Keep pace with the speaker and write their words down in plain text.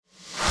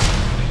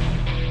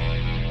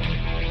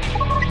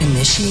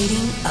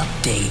Initiating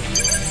update.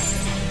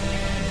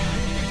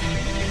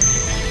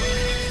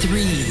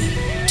 3,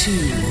 2,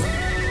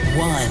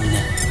 1,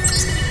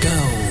 go.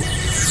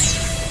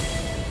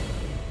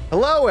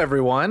 Hello,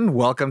 everyone.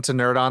 Welcome to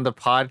Nerd On the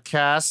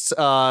Podcast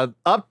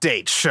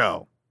update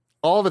show.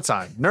 All the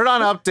time. Nerd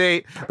On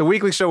Update, the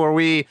weekly show where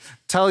we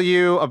tell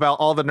you about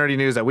all the nerdy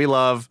news that we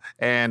love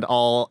and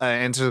all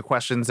answer the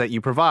questions that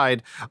you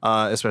provide,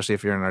 especially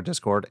if you're in our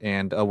Discord.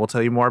 And we'll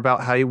tell you more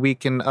about how we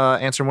can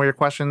answer more of your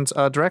questions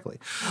directly.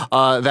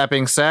 That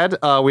being said,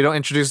 we don't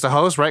introduce the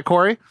host, right,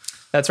 Corey?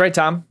 That's right,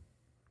 Tom.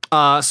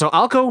 So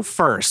I'll go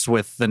first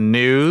with the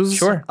news.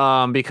 Sure.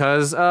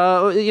 Because,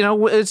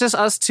 it's just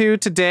us two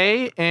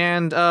today.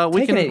 And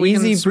we Taking can... it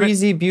easy,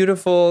 breezy,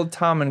 beautiful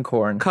Tom and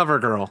Corn. Cover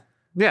girl.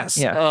 Yes.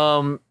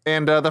 Yeah.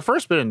 And the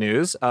first bit of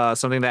news,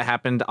 something that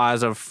happened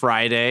as of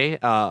Friday,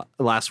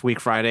 last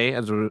week Friday,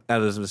 as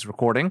this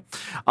recording,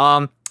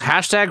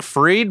 hashtag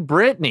freed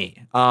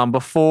Britney.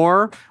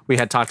 Before we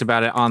had talked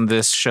about it on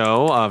this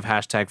show of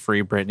hashtag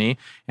free Britney,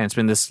 and it's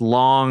been this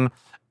long,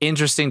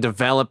 interesting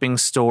developing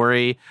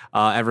story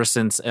ever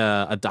since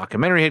a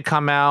documentary had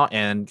come out,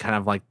 and kind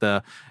of like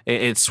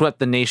it swept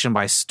the nation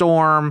by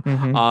storm.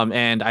 Mm-hmm.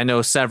 And I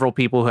know several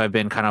people who have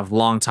been kind of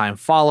longtime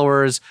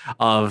followers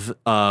of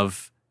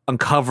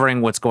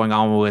uncovering what's going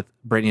on with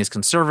Britney's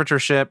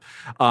conservatorship.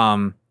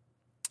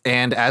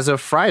 And as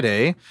of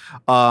Friday,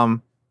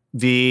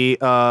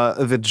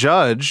 the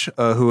judge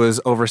who was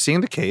overseeing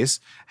the case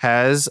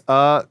has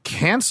terminated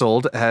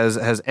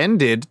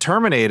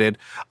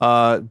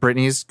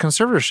Britney's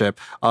conservatorship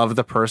of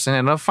the person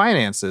and of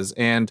finances.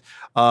 And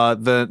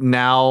the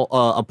now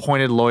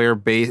appointed lawyer,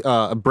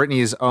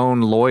 Britney's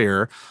own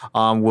lawyer,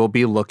 will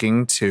be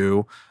looking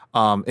to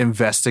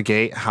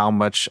investigate how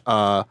much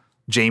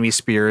Jamie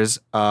Spears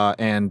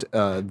and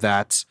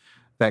that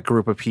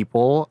group of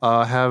people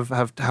have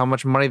how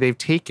much money they've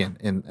taken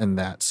in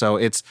that. So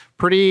it's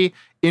pretty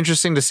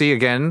interesting to see.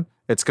 Again,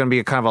 it's going to be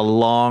a kind of a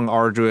long,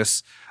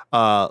 arduous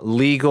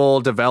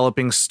legal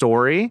developing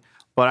story,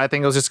 but I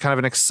think it was just kind of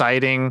an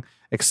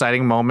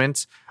exciting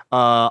moment.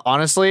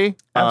 Honestly,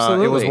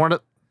 absolutely, it was one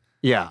of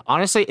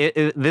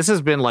honestly, this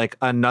has been like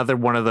another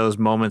one of those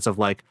moments of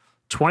like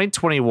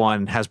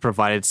 2021 has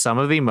provided some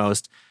of the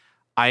most.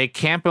 I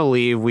can't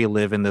believe we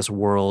live in this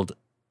world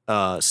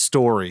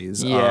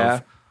stories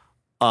of.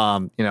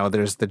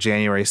 There's the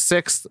January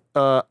 6th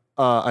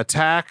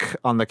attack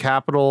on the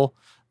Capitol.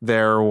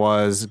 There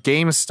was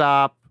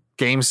GameStop,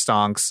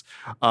 GameStonks.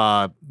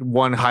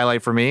 One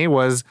highlight for me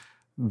was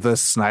the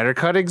Snyder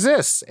Cut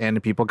exists,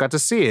 and people got to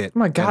see it. Oh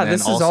my God,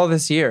 this is all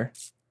this year.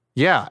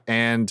 Yeah,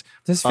 and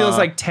this feels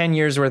like 10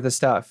 years worth of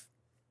stuff.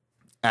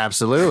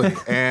 Absolutely.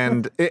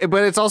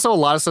 But it's also a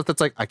lot of stuff that's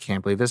like, I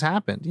can't believe this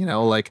happened.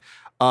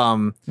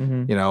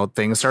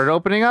 Things started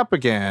opening up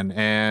again.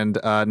 And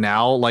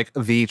now like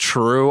the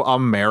true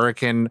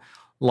American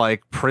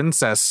like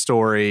princess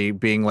story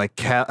being like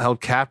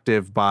held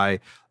captive by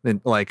the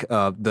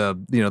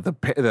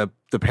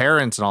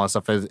parents and all that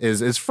stuff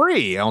is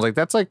free. I was like,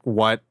 that's like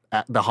what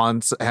the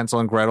Hansel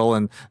and Gretel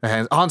and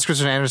the Hans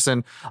Christian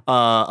Andersen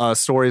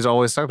stories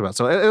always talked about.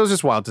 So it was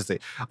just wild to see.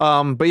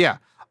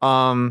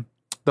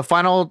 The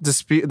financial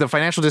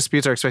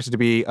disputes are expected to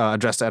be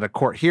addressed at a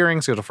court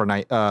hearing scheduled for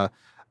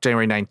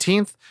January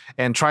 19th.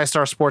 And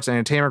TriStar Sports and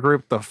Entertainment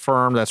Group, the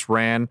firm that's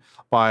ran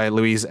by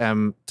Louise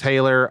M.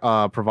 Taylor,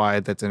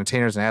 provide that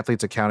entertainers and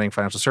athletes accounting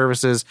financial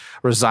services,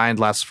 resigned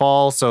last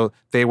fall. So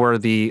they were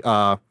the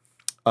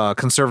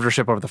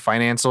conservatorship of the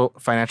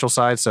financial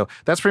side. So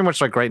that's pretty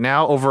much like right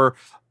now over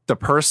the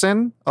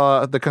person,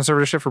 the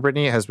conservatorship for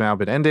Britney has now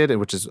been ended,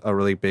 which is a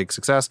really big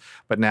success.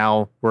 But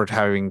now we're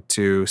having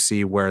to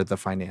see where the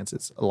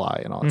finances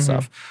lie and all that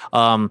stuff.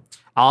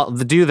 I'll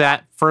do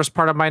that first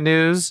part of my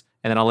news,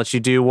 and then I'll let you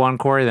do one,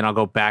 Corey. Then I'll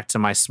go back to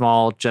my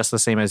small, just the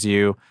same as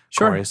you,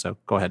 sure. Corey. So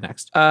go ahead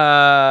next.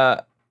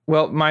 Well,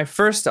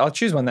 I'll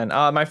choose one then.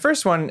 My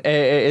first one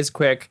is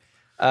quick,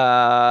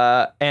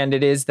 and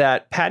it is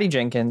that Patty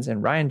Jenkins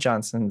and Rian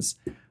Johnson's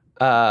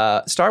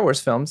Star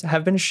Wars films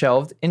have been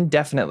shelved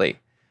indefinitely.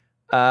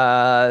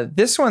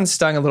 This one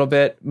stung a little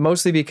bit,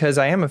 mostly because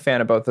I am a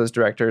fan of both those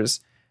directors.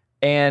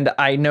 And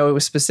I know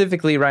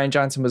specifically Rian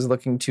Johnson was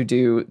looking to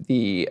do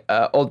the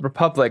Old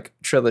Republic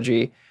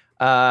trilogy,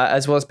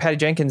 as well as Patty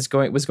Jenkins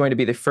was going to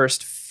be the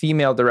first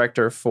female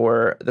director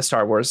for the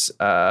Star Wars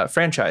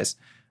franchise,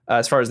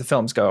 as far as the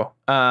films go.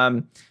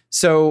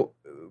 So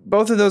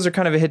both of those are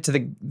kind of a hit to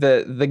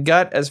the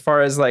gut as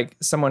far as like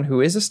someone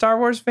who is a Star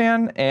Wars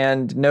fan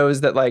and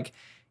knows that like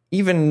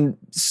even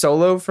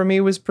Solo for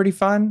me was pretty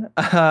fun.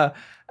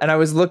 And I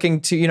was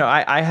looking to,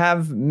 I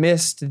have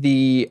missed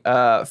the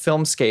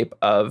filmscape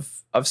of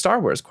Star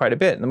Wars quite a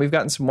bit. And we've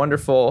gotten some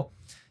wonderful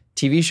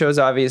TV shows,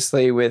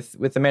 obviously, with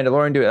The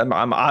Mandalorian.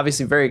 I'm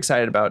obviously very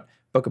excited about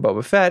Book of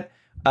Boba Fett.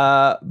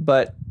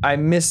 But I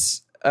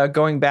miss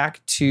going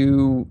back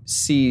to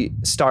see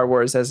Star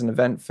Wars as an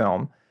event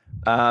film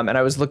And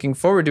I was looking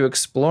forward to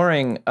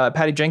exploring.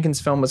 Patty Jenkins'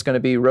 film was going to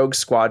be Rogue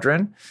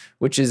Squadron,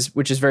 which is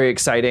very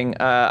exciting.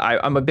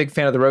 I'm a big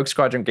fan of the Rogue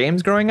Squadron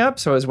games growing up,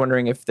 so I was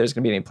wondering if there's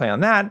going to be any play on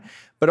that.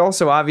 But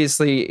also,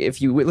 obviously,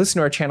 if you listen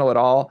to our channel at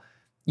all,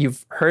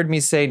 you've heard me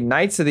say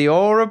Knights of the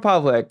Old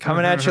Republic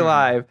coming at you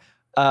live.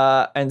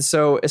 And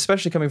so,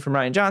 especially coming from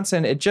Rian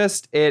Johnson,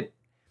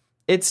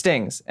 it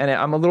stings, and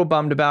I'm a little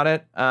bummed about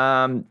it.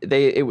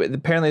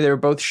 Apparently they were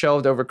both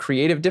shelved over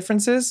creative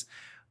differences.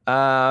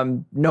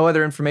 No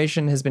other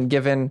information has been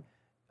given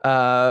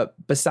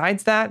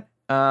besides that.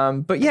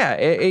 But yeah,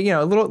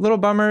 a little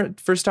bummer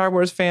for Star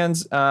Wars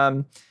fans.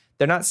 They're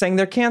not saying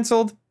they're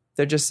canceled;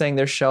 they're just saying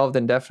they're shelved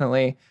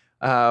indefinitely,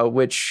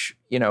 which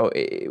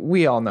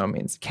we all know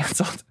means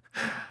canceled.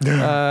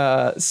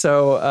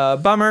 So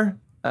bummer.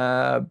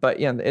 But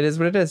yeah, it is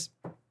what it is.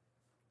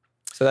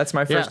 So that's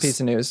my first piece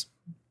of news.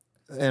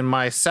 And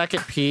my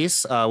second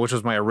piece, which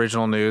was my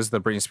original news, the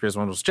Britney Spears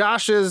one was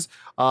Josh's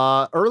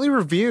early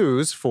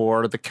reviews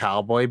for the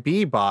Cowboy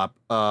Bebop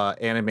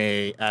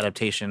anime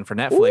adaptation for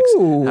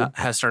Netflix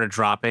has started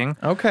dropping.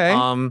 Okay.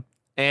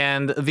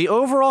 And the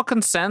overall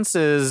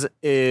consensus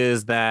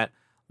is that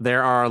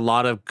there are a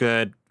lot of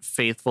good,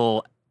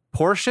 faithful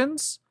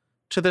portions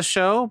to the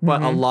show,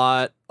 but a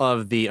lot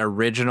of the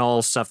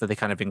original stuff that they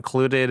kind of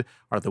included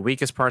are the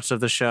weakest parts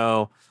of the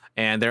show.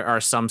 And there are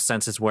some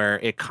senses where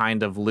it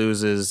kind of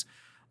loses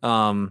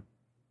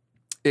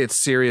its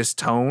serious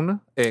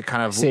tone. It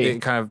kind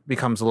of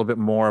becomes a little bit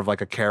more of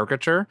like a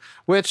caricature,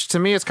 which to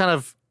me is kind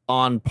of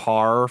on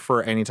par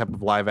for any type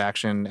of live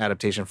action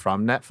adaptation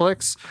from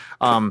Netflix.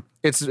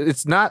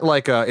 It's not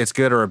like it's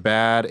good or a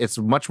bad. It's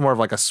much more of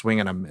like a swing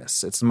and a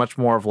miss. It's much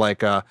more of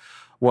like a,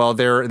 well,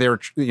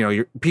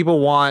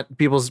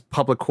 people's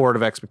public court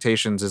of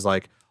expectations is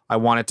like, I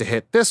want it to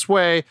hit this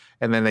way,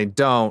 and then they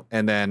don't,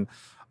 and then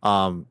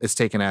it's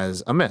taken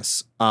as a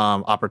miss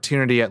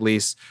opportunity, at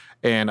least.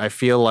 And I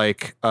feel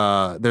like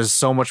there's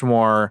so much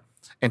more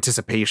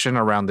anticipation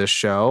around this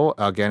show.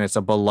 Again, it's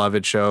a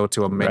beloved show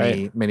to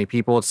many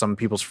people. It's some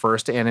people's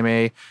first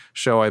anime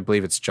show. I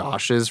believe it's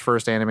Josh's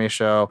first anime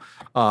show.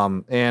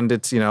 And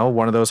it's,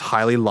 one of those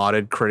highly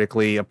lauded,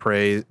 critically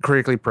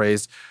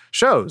praised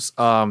shows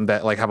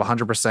that like have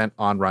 100%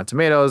 on Rotten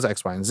Tomatoes,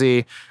 X, Y, and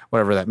Z,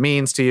 whatever that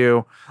means to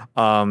you.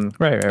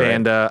 Right.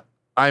 And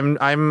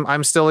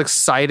I'm still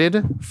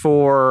excited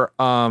for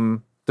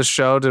the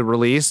show to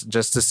release,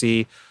 just to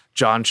see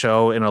John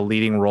Cho in a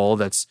leading role.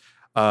 That's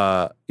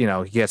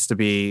he gets to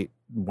be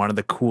one of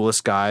the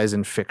coolest guys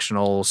in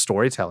fictional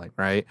storytelling,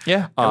 right?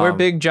 Yeah, we're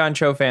big John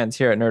Cho fans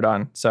here at Nerd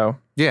On. So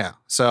yeah,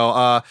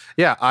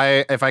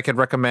 if I could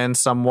recommend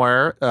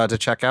somewhere to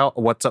check out,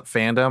 What's Up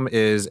Fandom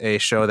is a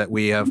show that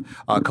we have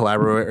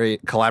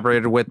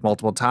collaborated with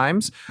multiple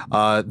times.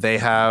 They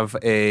have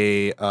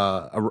a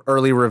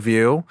early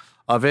review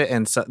of it,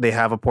 and so they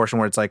have a portion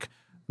where it's like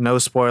no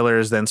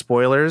spoilers, then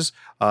spoilers.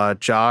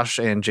 Josh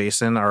and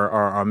Jason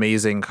are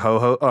amazing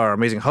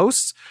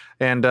hosts,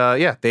 and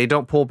they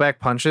don't pull back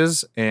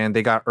punches, and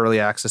they got early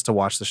access to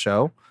watch the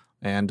show,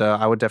 and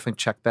I would definitely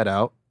check that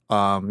out.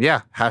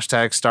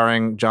 Hashtag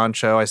starring John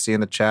Cho, I see in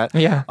the chat.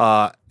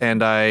 Yeah.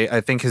 And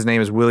I think his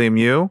name is William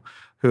Yu,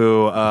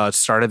 who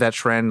started that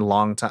trend a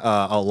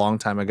long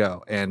time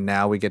ago, and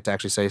now we get to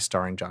actually say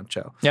starring John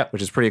Cho. Yeah,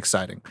 which is pretty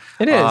exciting.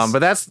 It is. But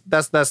that's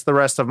the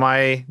rest of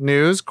my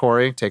news.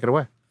 Corey, take it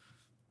away.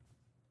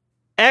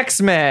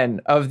 X-Men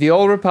of the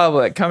Old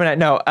Republic coming at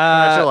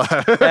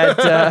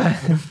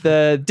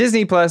the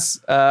Disney Plus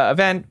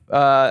event.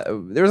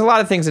 There was a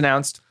lot of things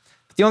announced.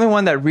 The only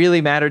one that really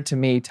mattered to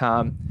me,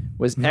 Tom,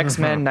 was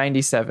X-Men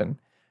 97.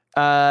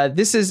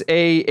 This is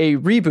a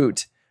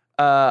reboot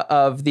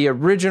of the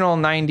original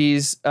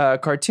 90s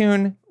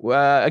cartoon.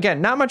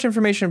 Again, not much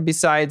information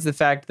besides the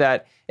fact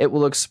that it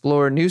will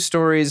explore new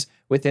stories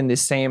within the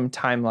same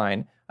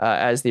timeline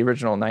as the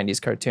original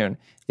 90s cartoon.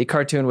 The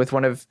cartoon with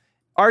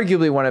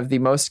arguably one of the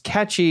most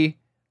catchy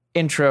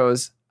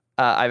intros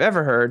I've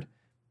ever heard.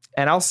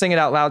 And I'll sing it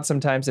out loud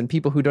sometimes, and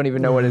people who don't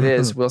even know what it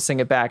is will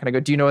sing it back. And I go,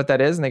 do you know what that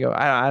is? And they go,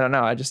 I don't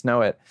know. I just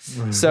know it.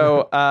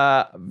 So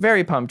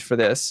very pumped for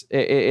this.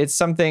 It's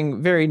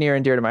something very near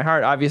and dear to my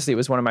heart. Obviously, it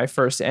was one of my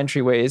first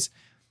entryways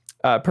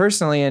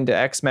personally into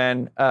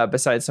X-Men,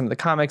 besides some of the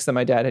comics that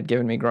my dad had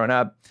given me growing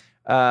up.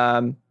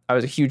 I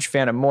was a huge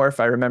fan of Morph.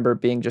 I remember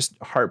being just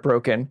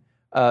heartbroken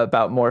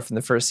about Morph in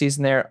the first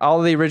season there. All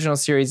of the original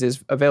series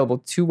is available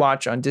to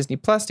watch on Disney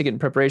Plus to get in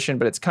preparation,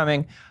 but it's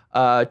coming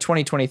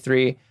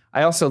 2023.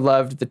 I also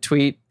loved the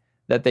tweet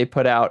that they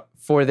put out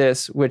for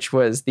this, which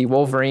was the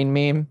Wolverine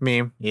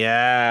meme.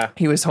 Yeah.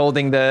 He was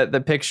holding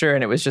the picture,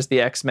 and it was just the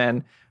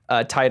X-Men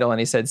title, and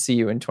he said, "See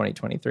you in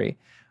 2023."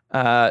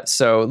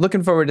 So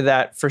looking forward to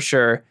that for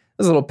sure. It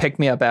was a little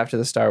pick-me-up after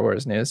the Star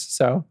Wars news.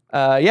 So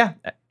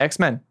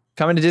X-Men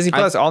coming to Disney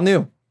Plus, all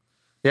new.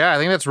 Yeah, I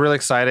think that's really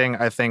exciting.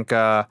 I think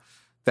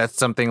that's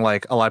something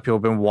like a lot of people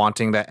have been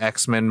wanting that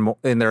X-Men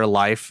in their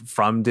life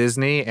from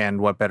Disney,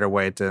 and what better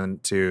way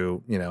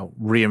to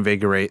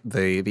reinvigorate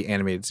the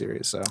animated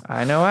series. So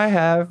I know I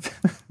have.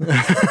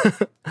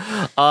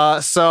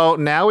 so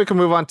now we can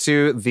move on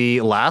to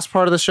the last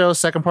part of the show,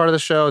 second part of the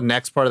show,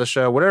 next part of the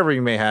show, whatever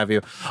you may have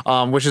you,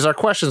 which is our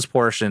questions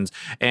portions.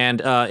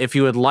 And if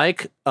you would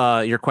like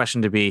your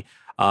question to be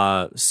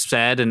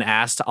said and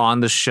asked on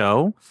the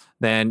show,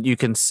 then you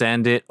can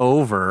send it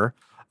over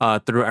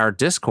through our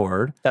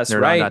Discord. That's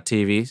right.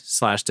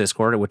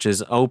 nerdon.tv/Discord, which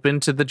is open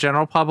to the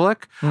general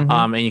public.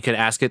 And you can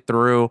ask it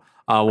through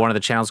one of the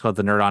channels called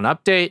the Nerd On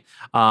Update.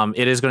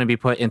 It is going to be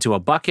put into a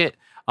bucket,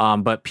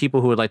 but people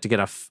who would like to get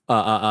a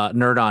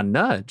Nerd On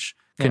Nudge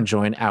can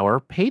join our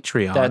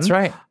Patreon. That's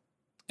right.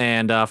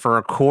 And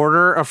for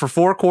for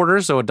 4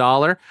 quarters, so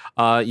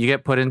 $1, you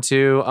get put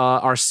into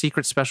our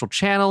secret special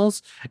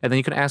channels, and then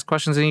you can ask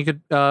questions, and you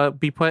could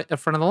be put in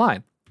front of the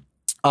line.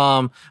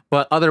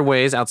 But other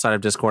ways outside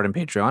of Discord and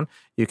Patreon,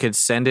 you could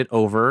send it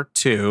over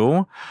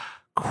to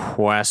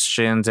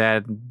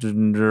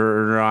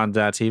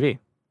questions@nerdon.tv.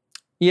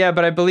 Yeah,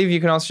 but I believe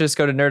you can also just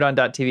go to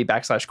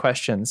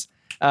nerdon.tv/questions,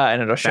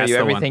 and it'll show That's you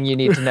the everything you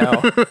need to know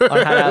on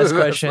how to ask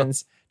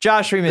questions.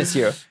 Josh, we miss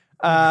you.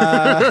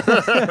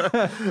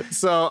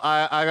 So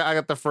I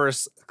got the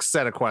first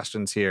set of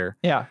questions here.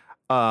 Yeah.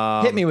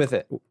 Hit me with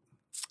it.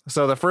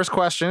 So the first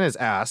question is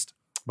asked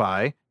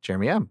by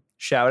Jeremy M.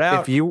 Shout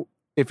out.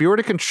 If you were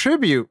to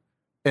contribute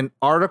an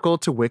article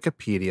to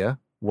Wikipedia,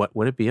 what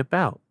would it be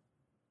about?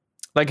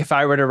 Like if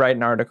I were to write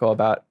an article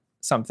about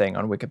something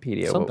on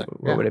Wikipedia,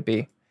 what would it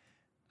be?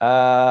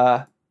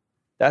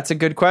 That's a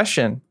good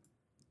question.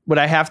 Would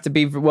I have to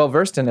be well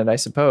versed in it, I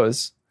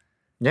suppose?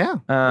 Yeah.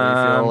 What do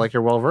you feel like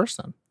you're well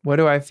versed in? What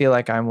do I feel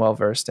like I'm well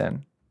versed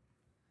in?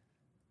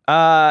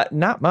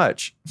 Not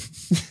much,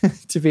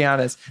 to be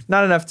honest.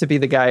 Not enough to be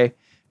the guy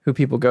who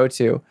people go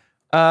to.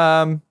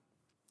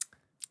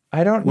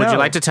 I don't know. Would you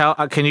like to tell?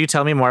 Can you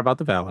tell me more about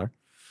the Valor?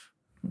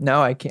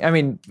 No, I can't. I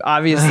mean,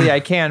 obviously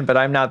I can, but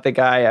I'm not the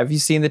guy. Have you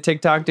seen the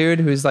TikTok dude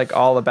who's like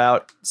all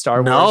about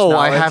Star Wars? No,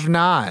 I knowledge? have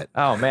not.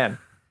 Oh man,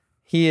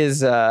 he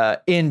is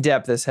in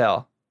depth as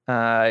hell.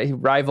 He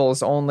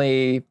rivals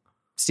only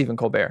Stephen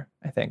Colbert,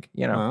 I think.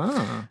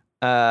 So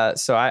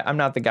I'm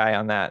not the guy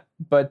on that.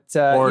 But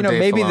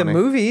maybe the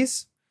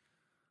movies.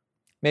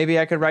 Maybe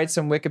I could write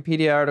some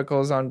Wikipedia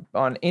articles on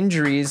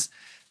injuries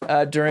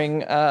during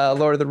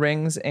Lord of the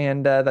Rings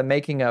and the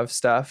making of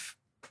stuff.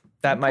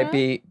 That might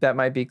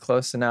be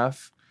close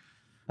enough.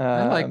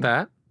 I like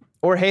that.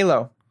 Or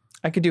Halo.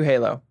 I could do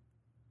Halo.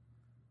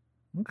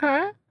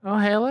 Okay. Oh,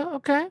 Halo.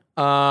 Okay.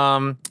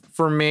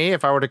 For me,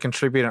 if I were to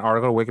contribute an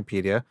article to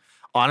Wikipedia,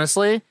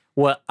 honestly,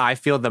 what I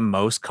feel the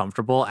most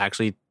comfortable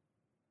actually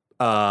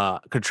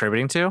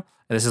contributing to, and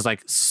this is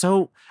like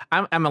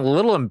I'm a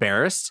little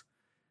embarrassed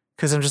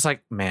because I'm just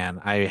like,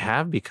 man, I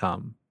have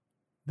become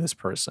this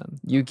person.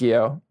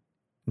 Yu-Gi-Oh.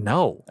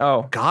 No.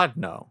 Oh. God,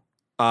 no.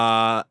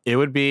 It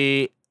would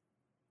be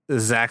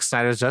Zack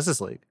Snyder's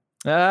Justice League.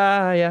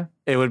 Yeah.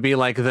 It would be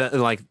like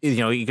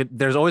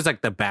there's always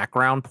like the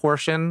background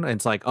portion.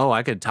 It's like, oh,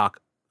 I could talk,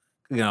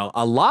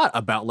 a lot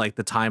about like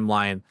the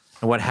timeline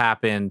and what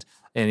happened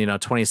in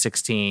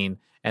 2016,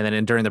 and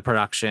then during the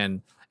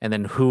production, and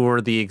then who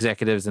were the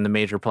executives and the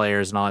major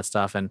players and all that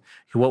stuff, and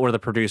what were the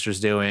producers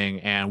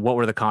doing, and what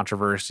were the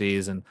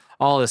controversies and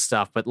all this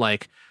stuff. But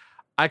like,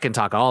 I can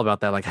talk all about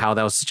that, like how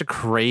that was such a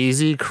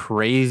crazy,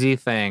 crazy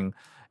thing,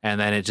 and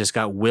then it just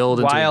got willed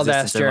into wild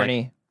existence. Ass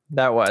journey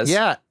that was.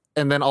 Yeah.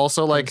 And then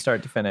also like from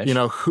start to finish,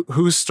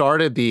 who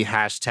started the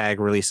hashtag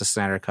release a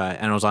Snyder Cut,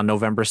 and it was on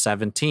November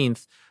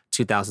 17th,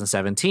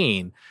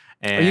 2017.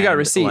 And you got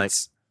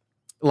receipts.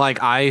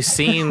 Like I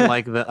seen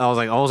I was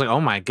like,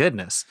 oh my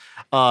goodness.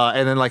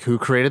 And then like who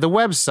created the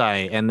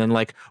website, and then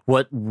like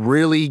what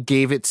really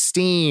gave it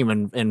steam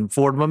and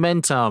forward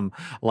momentum.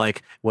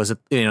 Like, was it,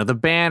 the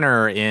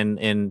banner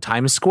in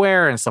Times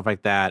Square and stuff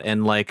like that.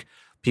 And like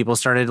people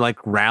started like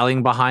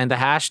rallying behind the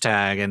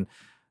hashtag, and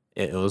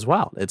it was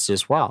wild. It's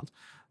just wild.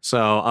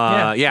 So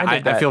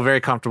I feel very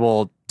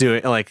comfortable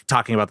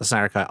talking about the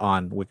Snyder Cut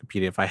on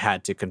Wikipedia if I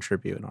had to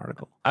contribute an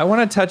article. I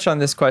want to touch on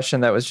this question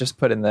that was just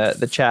put in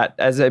the chat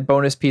as a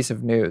bonus piece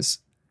of news.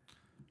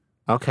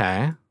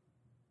 Okay.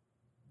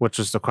 Which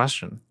was the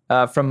question?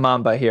 From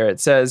Mamba here. It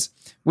says,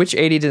 which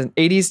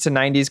 80s to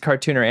 90s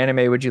cartoon or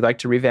anime would you like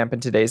to revamp in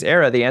today's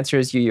era? The answer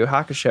is Yu Yu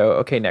Hakusho.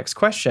 Okay, next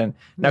question.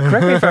 Now,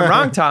 correct me if I'm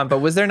wrong, Tom, but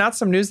was there not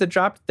some news that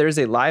dropped? There's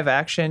a live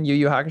action Yu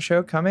Yu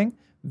Hakusho coming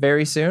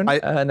very soon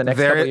in the next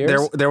couple of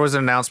years? There was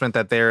an announcement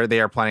that they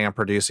are planning on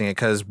producing it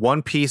because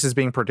One Piece is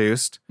being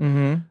produced.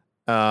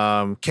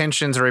 Mm-hmm.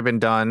 Kenshin's already been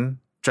done.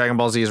 Dragon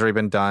Ball Z has already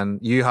been done.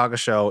 Yu Yu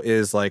Hakusho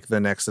is like the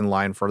next in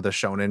line for the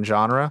shonen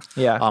genre.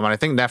 Yeah. And I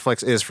think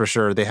Netflix is for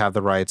sure. They have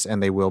the rights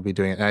and they will be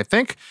doing it. And I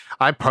think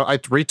I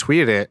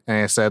retweeted it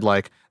and I said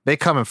like, they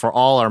coming for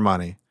all our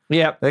money.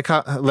 Yep. They're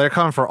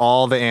coming for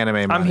all the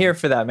anime money. I'm here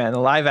for that, man. The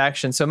live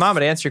action. So Mama,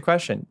 to answer your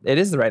question, it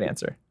is the right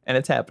answer and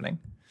it's happening.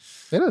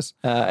 It is.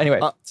 Anyway,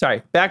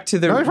 sorry. Back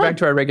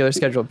to our regular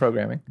scheduled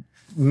programming.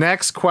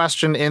 Next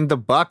question in the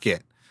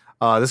bucket.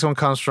 This one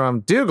comes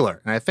from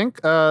Dougler, and I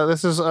think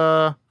this is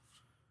I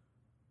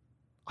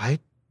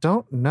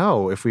don't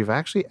know if we've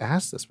actually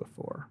asked this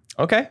before,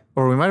 Okay.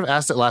 or we might have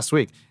asked it last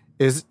week.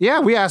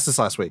 We asked this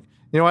last week.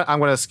 You know what? I'm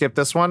going to skip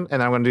this one,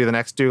 and I'm going to do the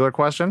next Dougler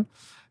question.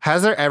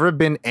 Has there ever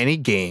been any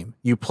game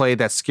you played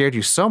that scared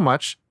you so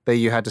much that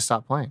you had to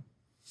stop playing?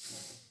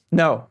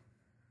 No.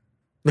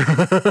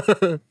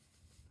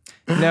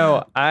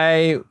 No,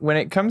 when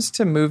it comes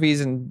to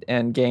movies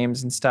and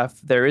games and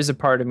stuff, there is a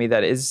part of me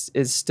that is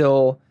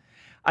still.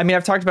 I mean,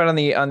 I've talked about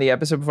it on the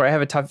episode before. I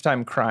have a tough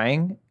time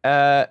crying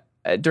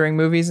during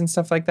movies and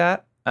stuff like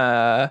that.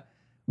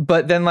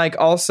 But then, like,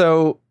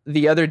 also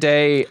the other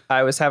day,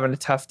 I was having a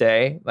tough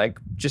day. Like,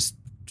 just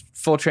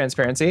full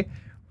transparency,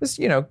 was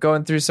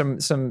going through some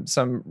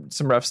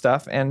rough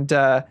stuff, and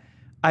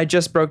I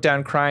just broke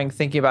down crying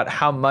thinking about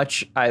how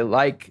much I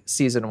like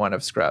season 1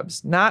 of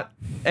Scrubs. Not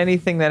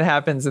anything that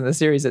happens in the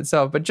series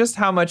itself, but just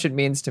how much it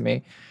means to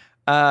me.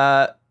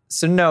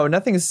 So no,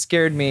 nothing has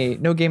scared me.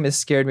 No game has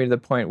scared me to the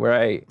point where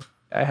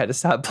I had to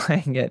stop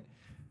playing it.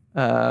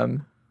 I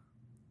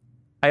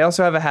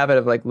also have a habit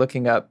of like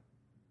looking up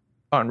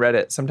on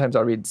Reddit. Sometimes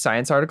I'll read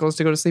science articles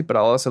to go to sleep, but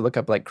I'll also look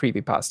up like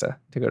creepypasta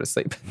to go to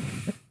sleep.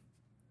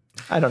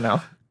 I don't know.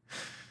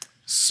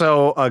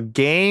 So a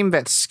game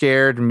that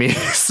scared me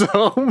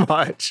so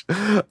much.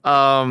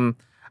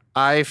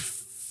 I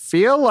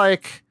feel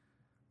like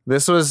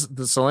this was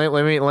so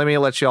let me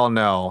let you all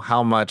know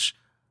how much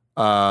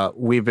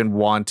we've been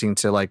wanting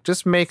to like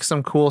just make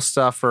some cool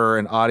stuff for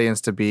an audience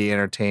to be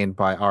entertained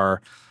by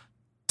our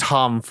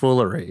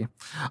tomfoolery.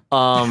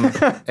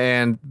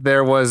 And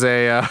there was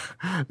a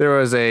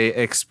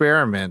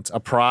experiment,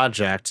 a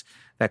project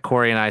that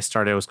Corey and I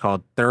started. It was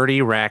called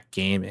 30 Rack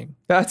Gaming.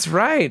 That's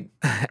right.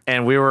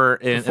 And we were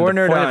in Before the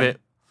Nerd point On. of it.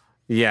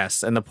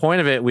 Yes, and the point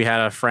of it, we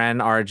had a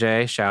friend,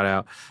 RJ, shout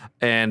out,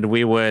 and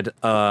we would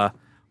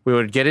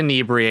get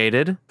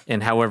inebriated in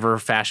however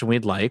fashion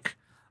we'd like,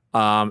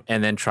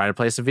 and then try to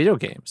play some video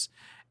games.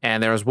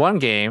 And there was one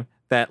game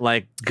that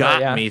like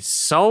got me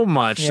so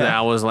much that I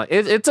was like,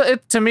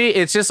 to me,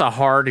 it's just a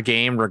hard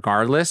game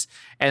regardless.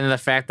 And the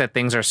fact that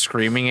things are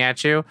screaming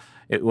at you,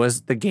 it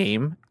was the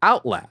game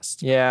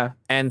Outlast. Yeah.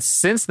 And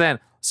since then,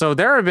 so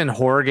there have been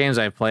horror games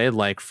I've played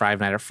like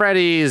Five Nights at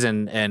Freddy's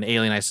and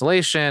Alien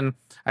Isolation.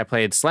 I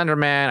played Slender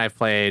Man. I've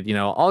played,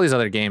 all these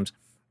other games.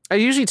 I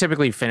usually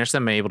typically finish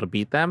them and able to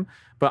beat them.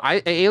 But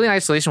Alien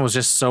Isolation was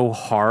just so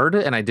hard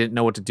and I didn't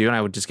know what to do. And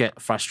I would just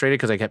get frustrated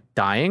because I kept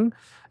dying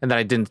and that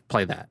I didn't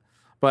play that.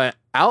 But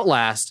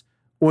Outlast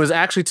was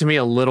actually to me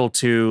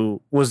too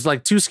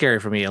scary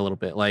for me a little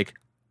bit. Like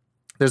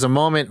there's a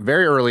moment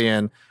very early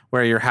in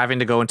where you're having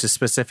to go into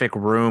specific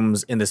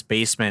rooms in this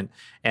basement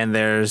and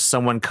there's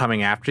someone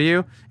coming after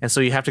you. And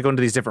so you have to go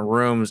into these different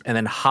rooms and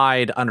then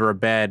hide under a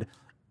bed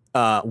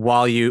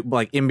while you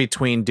like in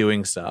between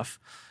doing stuff.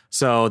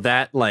 So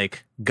that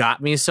like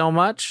got me so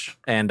much.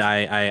 And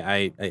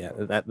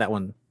that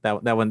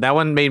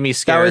one made me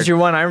scared. That was your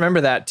one. I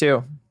remember that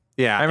too.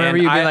 Yeah. I remember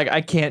you being like,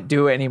 I can't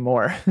do it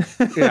anymore.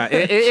 Yeah.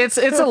 It's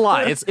a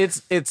lot. It's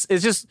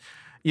just,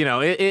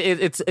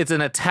 it's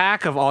an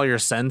attack of all your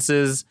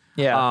senses.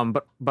 Yeah.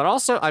 But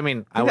also, I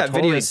mean, I think that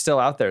video is still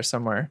out there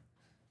somewhere.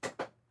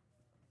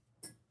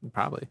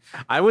 Probably.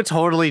 I would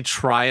totally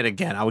try it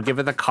again. I would give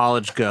it the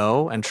college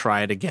go and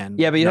try it again.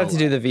 Yeah, but you'd have to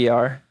do the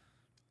VR.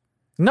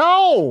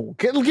 No,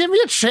 give me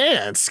a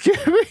chance.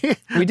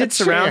 We did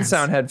surround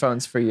sound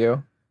headphones for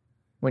you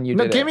when you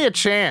did it. Give me a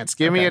chance.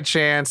 Give me a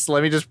chance.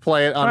 Let me just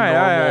play it on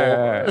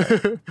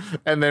normal. Right.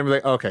 And then be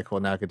like, okay, cool.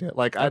 Now I can do it.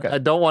 Like, I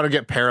don't want to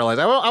get paralyzed.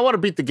 I want to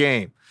beat the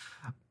game.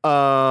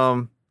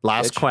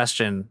 Last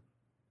question.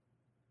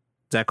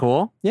 Is that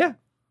cool? Yeah.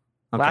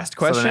 Okay. Last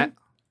question? So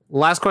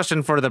last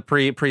question for the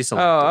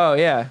pre-select. Oh,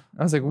 yeah.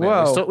 I was like,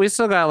 whoa. Yeah, we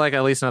still got like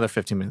at least another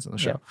 15 minutes on the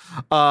show.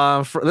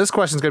 Yeah. This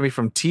question is going to be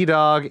from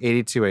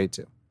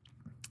T-Dog8282.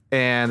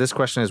 And this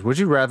question is, would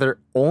you rather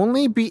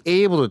only be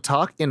able to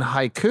talk in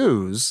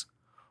haikus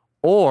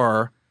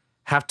or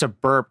have to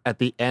burp at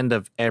the end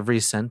of every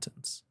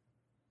sentence?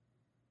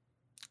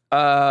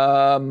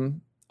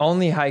 Only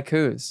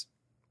haikus.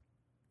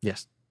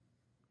 Yes.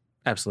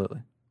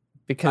 Absolutely.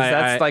 Because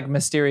that's like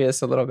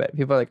mysterious a little bit.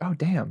 People are like, oh,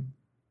 damn.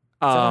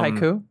 Is that a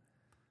haiku?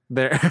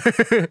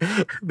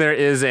 There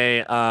is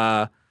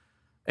a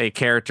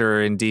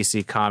character in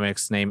DC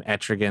Comics named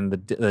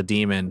Etrigan the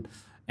Demon,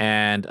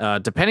 and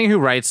depending who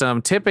writes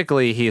him,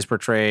 typically he is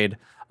portrayed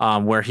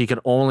where he could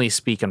only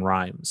speak in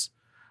rhymes,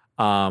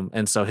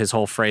 and so his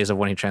whole phrase of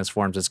when he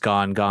transforms is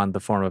 "Gone, gone, the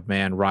form of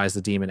man, rise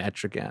the demon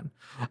Etrigan,"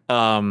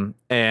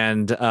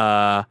 and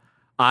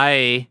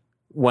I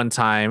one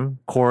time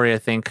Corey, I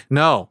think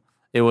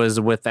it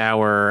was with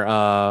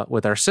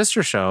our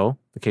sister show,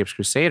 the Capes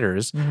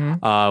Crusaders,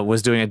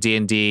 was doing a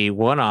D&D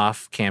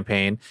one-off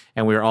campaign,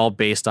 and we were all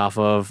based off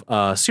of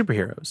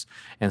superheroes.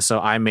 And so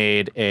I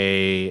made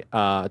a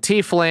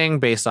tiefling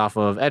based off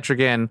of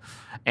Etrigan,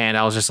 and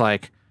I was just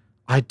like,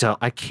 I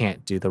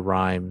can't do the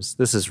rhymes.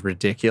 This is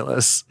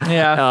ridiculous.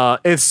 Yeah,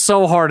 it's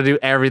so hard to do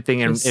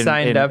everything.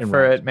 Signed up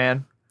for it,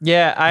 man.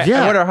 Yeah,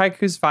 what are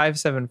haikus?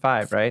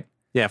 575, right?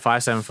 Yeah,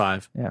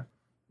 575.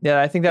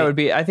 Yeah, I think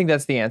I think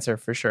that's the answer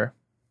for sure.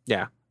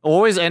 Yeah.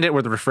 Always end it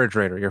with the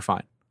refrigerator. You're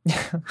fine.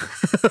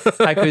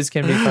 Haikus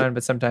can be fun,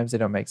 but sometimes they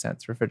don't make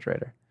sense.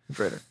 Refrigerator.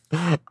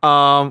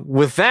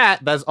 With that,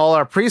 that's all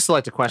our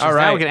pre-selected questions. All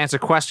right. Now we can answer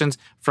questions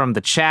from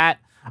the chat,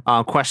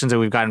 questions that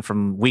we've gotten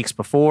from weeks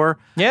before.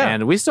 Yeah.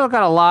 And we still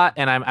got a lot,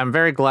 and I'm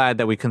very glad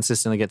that we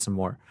consistently get some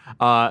more.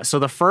 So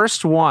the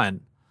first one,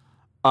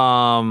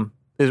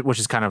 which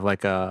is kind of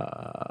like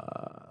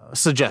a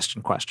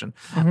suggestion question,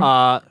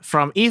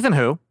 from Ethan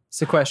Who.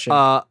 It's a question.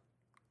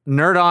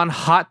 Nerd On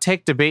hot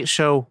take debate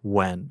show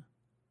when?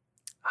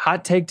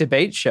 Hot take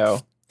debate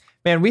show.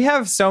 Man, we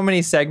have so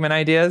many segment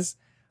ideas.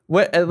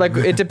 What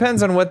it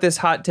depends on what this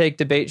hot take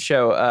debate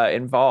show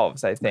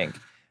involves, I think.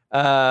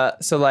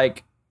 So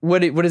like what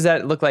does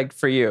that look like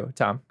for you,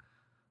 Tom?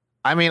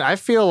 I mean, I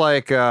feel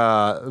like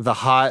the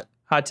hot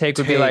take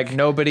would be like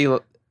nobody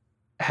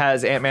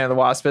has Ant-Man and the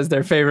Wasp as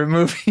their favorite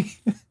movie.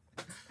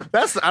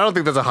 I don't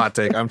think that's a hot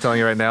take. I'm telling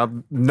you right now.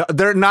 No,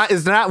 there's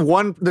not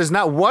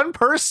one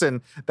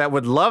person that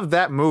would love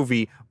that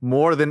movie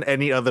more than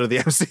any other of the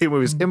MCU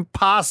movies.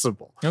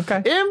 Impossible.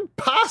 Okay.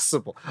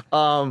 Impossible.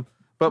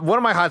 But one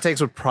of my hot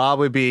takes would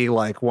probably be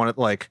like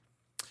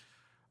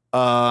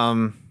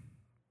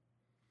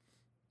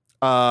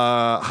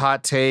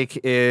hot take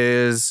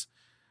is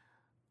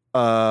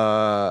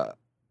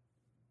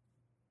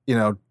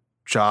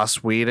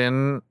Joss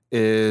Whedon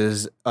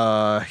is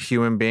a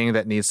human being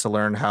that needs to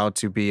learn how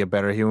to be a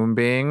better human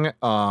being.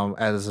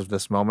 As of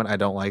this moment, I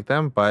don't like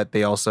them, but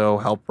they also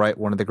help write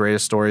one of the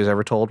greatest stories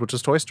ever told, which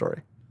is Toy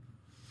Story.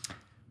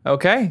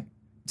 Okay.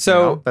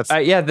 So, that's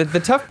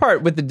the tough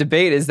part with the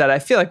debate is that I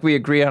feel like we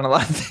agree on a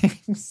lot of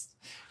things.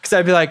 Because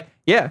I'd be like,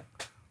 yeah.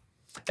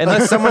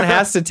 Unless someone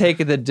has to take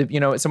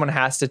someone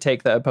has to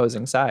take the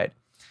opposing side.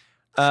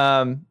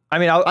 Yeah,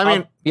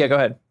 go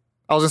ahead.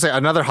 I was gonna say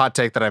another hot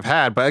take that I've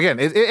had, but again,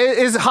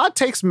 is hot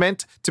takes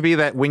meant to be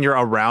that when you're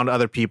around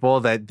other people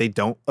that they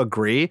don't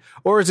agree,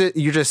 or is it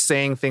you're just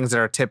saying things that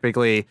are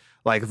typically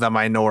like the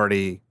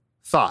minority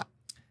thought?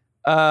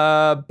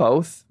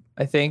 Both.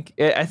 I think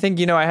I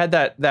had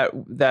that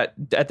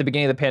at the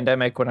beginning of the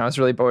pandemic when I was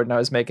really bored and I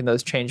was making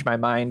those change my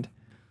mind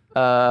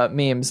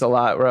memes a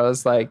lot, where I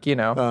was like,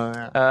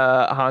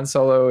 Han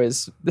Solo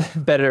is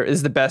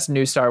the best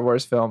new Star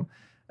Wars film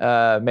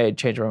made.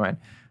 Change my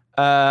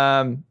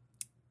mind.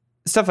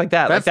 Stuff like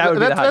that. That would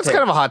be the hot that's take.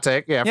 kind of a hot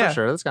take. Yeah, for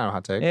sure. That's kind of a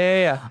hot take.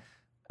 Yeah.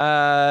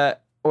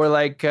 Or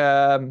like,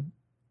 so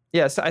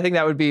I think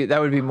that would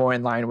be more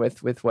in line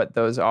with what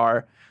those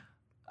are.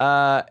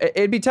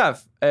 It'd be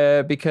tough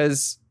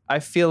because I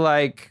feel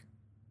like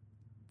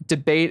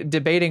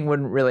debating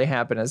wouldn't really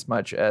happen as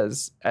much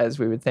as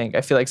we would think.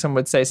 I feel like someone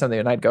would say something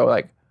and I'd go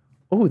like,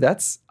 "Oh,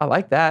 I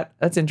like that.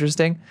 That's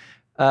interesting."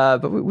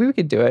 But we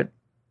could do it.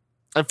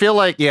 I feel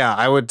like,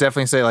 I would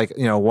definitely say like,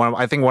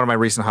 I think one of my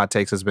recent hot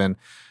takes has been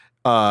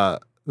the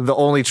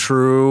only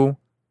true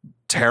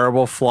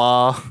terrible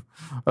flaw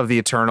of the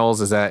Eternals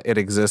is that it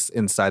exists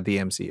inside the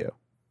MCU.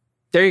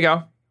 There you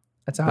go.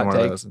 That's a hot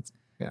take.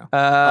 Yeah.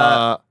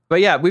 But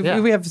yeah,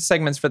 we have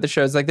segments for the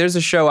shows. Like there's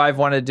a show I've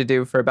wanted to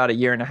do for about a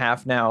year and a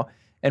half now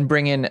and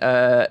bring in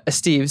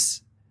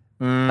Steve's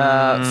from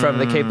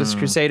the Capeless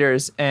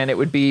Crusaders. And it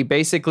would be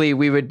basically,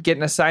 we would get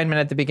an assignment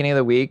at the beginning of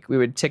the week. We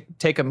would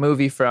take a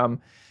movie from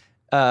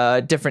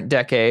different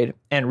decade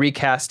and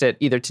recast it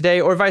either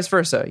today or vice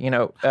versa.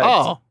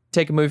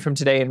 Take a movie from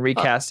today and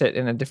recast it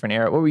in a different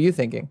era. What were you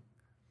thinking?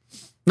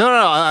 No.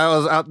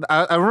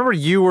 I remember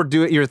you were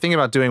thinking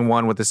about doing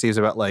one with the Steves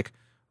about like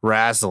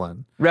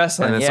wrestling. That's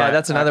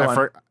another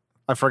one.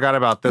 I forgot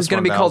about this. It's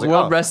going to be called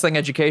World Wrestling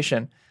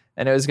Education,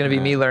 and it was going to be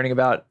me learning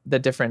about the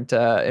different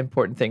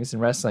important things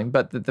in wrestling.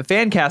 But the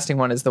fan casting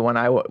one is the one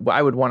I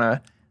would want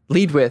to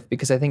lead with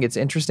because I think it's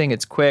interesting,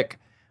 it's quick.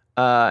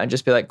 And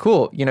just be like,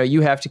 cool,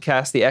 you have to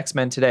cast the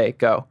X-Men today.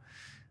 Go,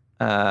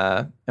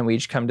 and we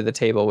each come to the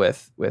table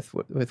with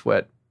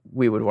what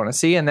we would want to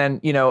see, and then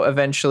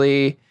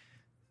eventually,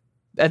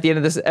 at the end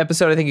of this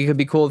episode, I think it could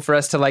be cool for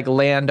us to like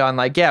land on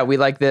like, yeah, we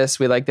like this,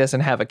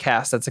 and have a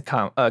cast that's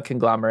a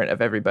conglomerate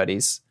of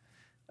everybody's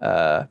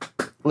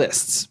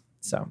lists.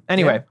 So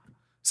anyway,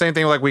 same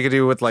thing like we could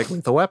do with like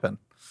Lethal Weapon.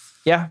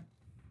 Yeah.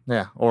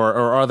 Yeah,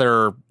 or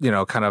other,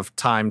 kind of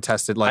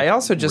time-tested like... I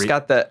also just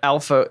got the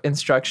alpha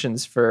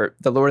instructions for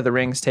the Lord of the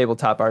Rings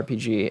tabletop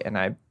RPG, and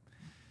I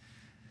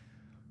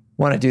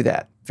want to do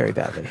that very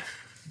badly.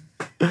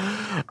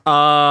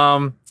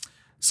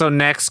 So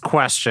next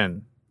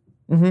question.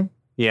 Mm-hmm.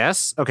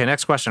 Yes? Okay,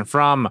 next question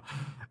from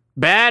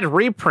Bad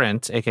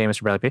Reprint, aka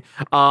Mr. Bradley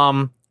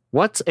P.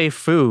 What's a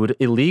food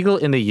illegal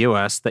in the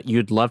U.S. that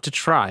you'd love to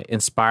try,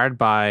 inspired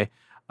by...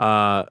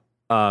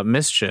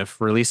 Mischief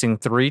releasing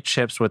 3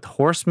 chips with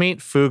horse meat,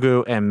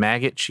 fugu, and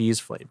maggot cheese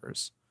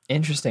flavors.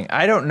 Interesting.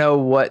 I don't know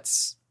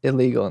what's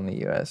illegal in the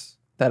U.S.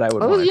 that I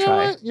would want to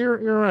try. You're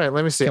right.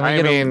 Let me see.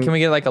 Can we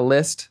get like a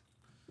list?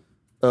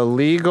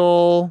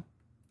 Illegal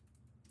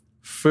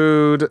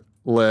food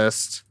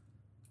list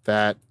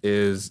that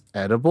is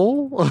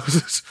edible. I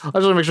just want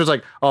to make sure it's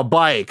like a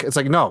bike. It's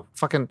like no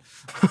fucking.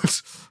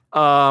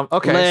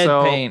 Okay,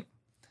 lead paint.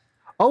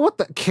 Oh, what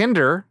the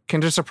Kinder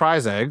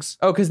Surprise eggs?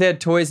 Oh, because they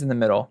had toys in the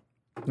middle.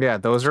 Yeah,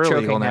 those are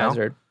illegal Choking now.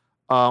 hazard.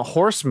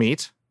 Horse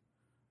meat,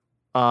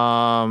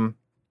 shark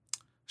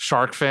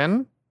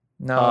fin,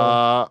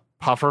 No.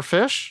 puffer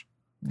fish,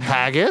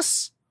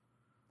 haggis,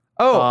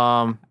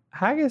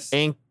 Haggis.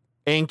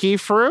 Anki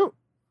fruit.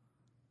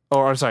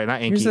 Or I'm sorry, not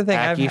Anki. Here's the thing,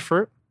 Aki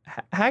fruit.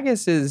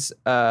 Haggis is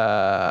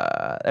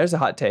there's a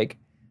hot take.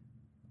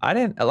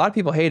 A lot of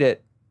people hate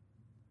it.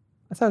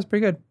 I thought it was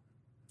pretty good.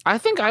 I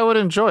think I would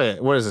enjoy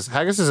it. What is this?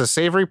 Haggis is a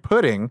savory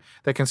pudding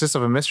that consists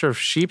of a mixture of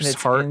sheep's And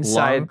it's heart,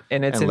 inside lung,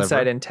 and it's and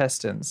inside liver.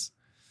 intestines.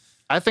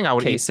 I think I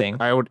would casing.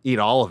 eat. I would eat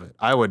all of it.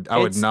 I would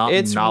not.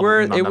 It's not,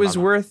 worth. not, It not, was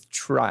not. worth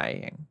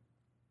trying.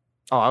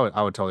 Oh,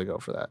 I would totally go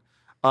for that.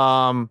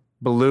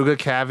 Beluga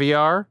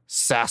caviar,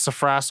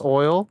 sassafras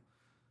oil,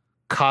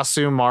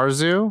 kasu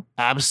marzu,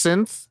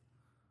 absinthe,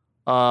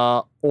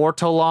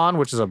 ortolan,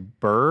 which is a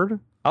bird.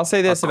 I'll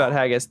say this about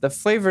haggis: the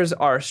flavors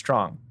are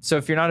strong. So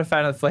if you're not a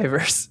fan of the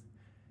flavors,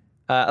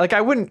 like I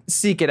wouldn't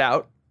seek it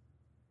out.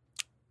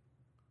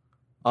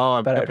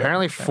 Oh, But I don't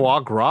apparently understand. foie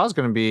gras is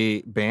going to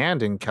be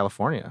banned in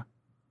California.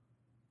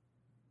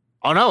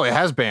 Oh no, it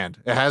has banned.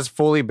 It has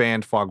fully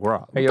banned foie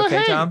gras. Are you What the okay,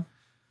 heck? Tom?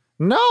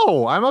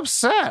 No, I'm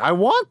upset. I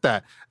want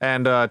that.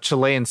 And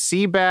Chilean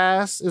sea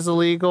bass is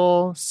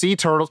illegal. Sea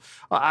turtles.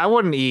 I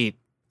wouldn't eat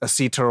a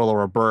sea turtle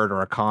or a bird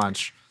or a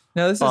conch.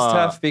 No, this is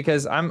tough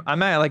because I'm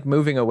like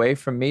moving away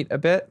from meat a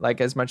bit, like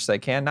as much as I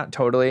can. Not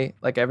totally.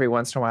 Like every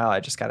once in a while,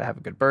 I just gotta have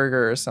a good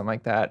burger or something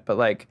like that. But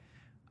like,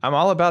 I'm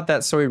all about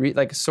that soy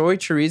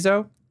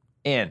chorizo.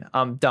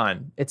 I'm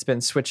done. It's been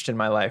switched in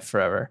my life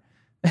forever.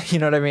 You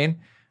know what I mean?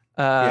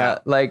 Yeah.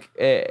 Like,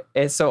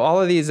 so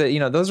all of these,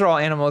 those are all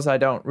animals I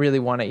don't really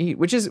want to eat,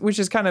 which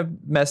is kind of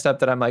messed up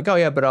that I'm like, oh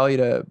yeah, but I'll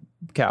eat a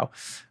cow.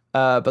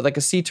 But like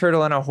a sea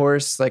turtle and a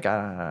horse, like,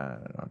 I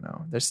don't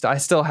know. I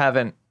still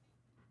haven't.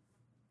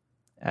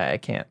 I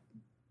can't.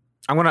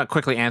 I'm going to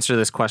quickly answer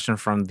this question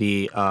from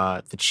the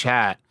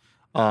chat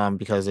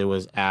because it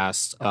was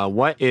asked,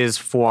 what is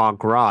foie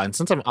gras? And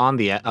since I'm on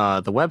the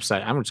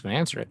website, I'm just going to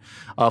answer it.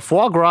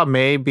 Foie gras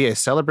may be a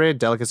celebrated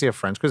delicacy of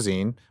French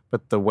cuisine,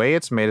 but the way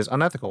it's made is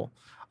unethical.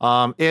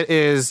 It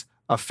is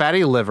a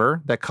fatty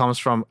liver that comes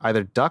from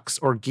either ducks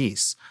or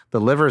geese.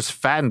 The liver is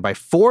fattened by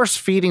force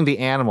feeding the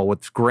animal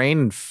with grain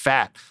and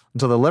fat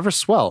until the liver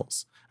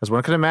swells. As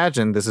one can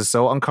imagine, this is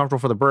so uncomfortable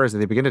for the birds that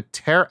they begin to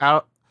tear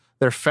out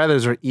their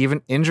feathers or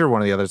even injure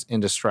one of the others in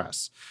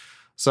distress.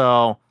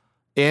 So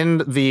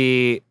in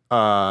the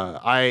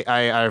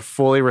I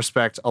fully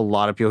respect a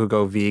lot of people who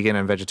go vegan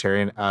and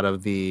vegetarian out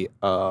of the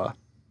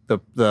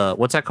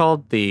what's that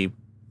called? The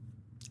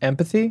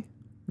Empathy?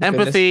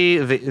 empathy,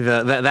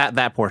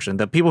 that portion.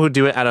 The people who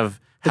do it out of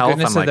The health,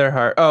 goodness I'm of like, their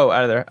heart. Oh,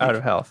 out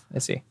of health. I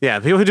see. yeah,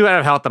 people who do it out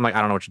of health, I'm like, I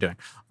don't know what you're doing.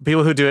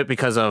 People who do it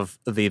because of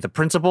the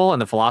principle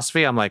and the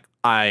philosophy, I'm like,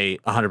 I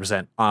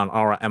 100%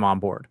 am on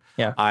board.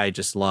 Yeah. I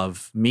just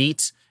love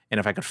meat. And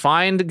if I could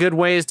find good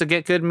ways to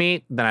get good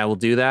meat, then I will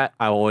do that.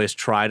 I will always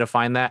try to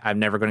find that. I'm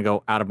never going to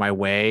go out of my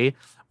way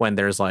when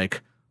there's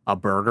like a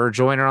burger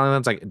joint or anything.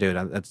 It's like, dude,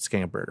 I'm just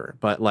getting a burger.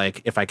 But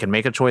like, if I can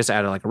make a choice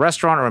at like a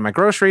restaurant or in my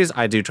groceries,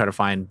 I do try to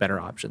find better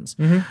options.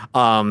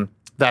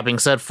 That being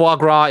said, foie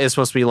gras is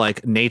supposed to be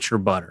like nature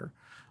butter,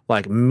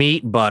 like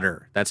meat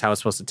butter. That's how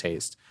it's supposed to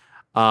taste.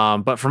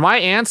 But for my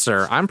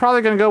answer, I'm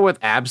probably going to go with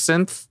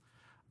absinthe.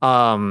 Good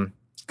answer.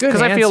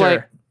 Because I feel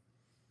like,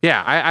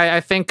 yeah,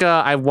 I think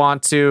I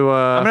want to.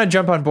 I'm gonna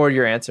jump on board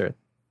your answer.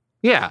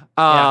 Yeah.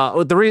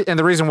 The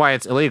reason why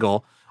it's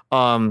illegal,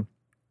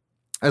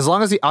 as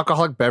long as the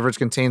alcoholic beverage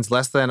contains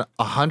less than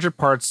 100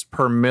 parts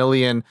per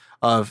million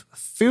of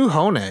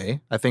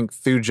thujone, I think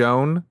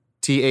thujone,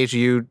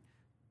 thujone,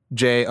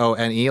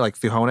 like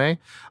thujone,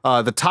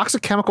 the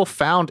toxic chemical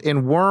found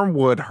in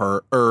wormwood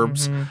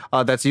herbs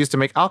that's used to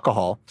make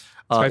alcohol.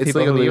 That's why it's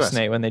people legal in the US,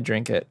 hallucinate when they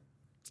drink it.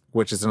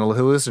 which is an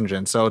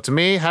hallucinogen. So to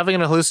me, having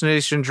an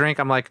hallucination drink,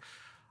 I'm like,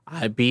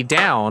 I'd be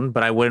down,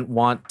 but I wouldn't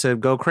want to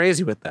go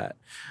crazy with that.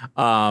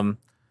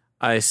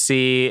 I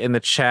see in the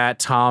chat,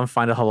 Tom,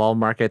 find a halal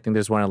market. I think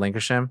there's one in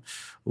Lancashire.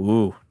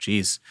 Ooh,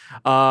 geez.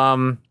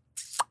 Hey,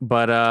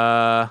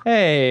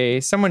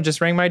 someone just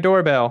rang my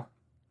doorbell.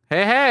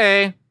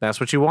 Hey,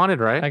 that's what you wanted,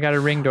 right? I got a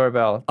Ring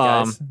doorbell,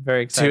 guys.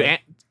 Very excited.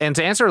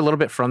 To answer a little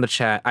bit from the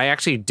chat, I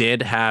actually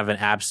did have an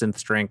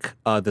absinthe drink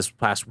this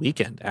past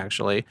weekend,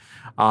 actually,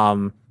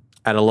 at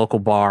a local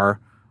bar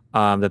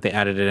that they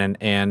added it in,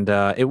 and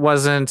it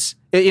wasn't.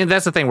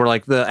 That's the thing. Where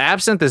like the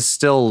absinthe is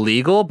still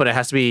legal, but it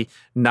has to be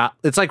not.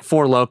 It's like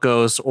Four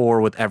Locos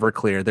or with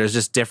Everclear. There's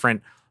just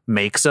different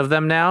makes of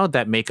them now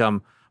that make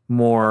them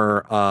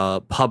more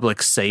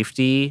public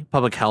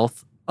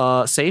health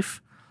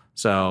safe.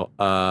 So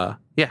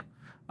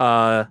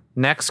yeah.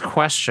 Next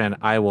question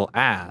I will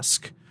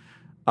ask.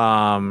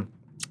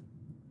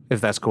 If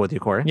that's cool with you,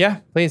 Corey. Yeah,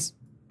 please.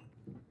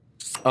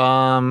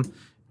 From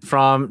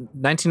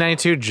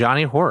 1992,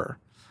 Johnny Horror.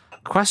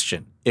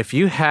 Question: if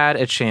you had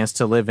a chance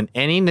to live in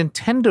any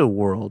Nintendo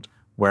world,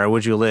 where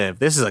would you live?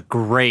 This is a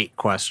great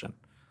question.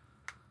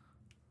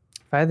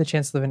 If I had the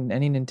chance to live in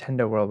any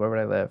Nintendo world, where would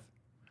I live?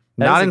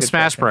 That is Not a in good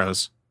Smash question.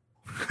 Bros.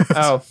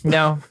 Oh,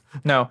 no.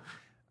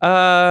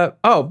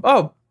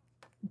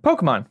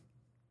 Pokemon.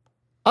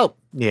 Oh,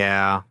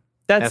 yeah.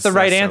 That's the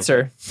right that's so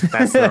answer. good.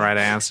 That's the right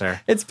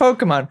answer. It's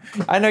Pokemon.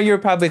 I know you were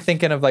probably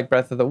thinking of like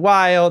Breath of the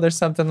Wild or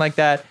something like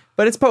that,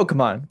 but it's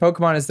Pokemon.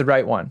 Pokemon is the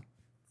right one.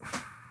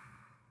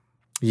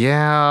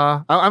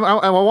 Yeah.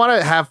 I want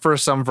to have for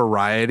some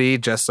variety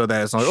just so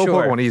that it's not,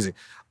 Sure. Pokemon easy.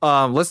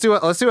 Let's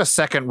do a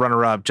second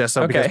runner up just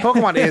so because Okay.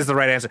 Pokemon is the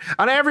right answer.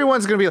 And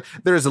everyone's going to be,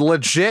 there's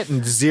legit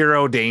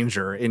zero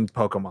danger in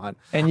Pokemon.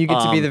 And you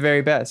get to be the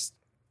very best.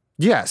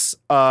 Yes.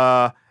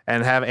 And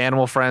have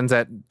animal friends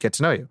that get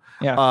to know you.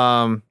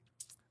 Yeah.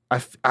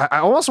 I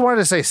almost wanted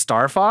to say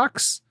Star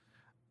Fox.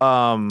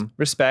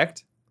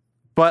 Respect.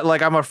 But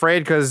like I'm afraid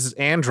because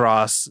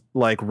Andros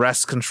like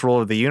wrests control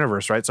of the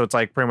universe, right? So it's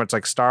like pretty much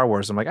like Star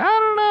Wars. I'm like, I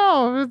don't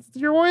know.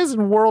 You're always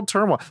in world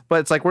turmoil. But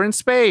it's like we're in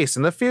space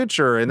in the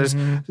future and there's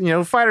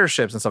fighter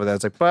ships and stuff like that.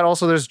 It's like, but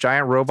also there's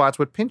giant robots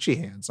with pinchy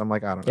hands. I'm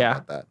like, I don't know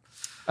about that.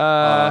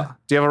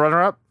 Do you have a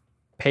runner up?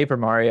 Paper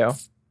Mario.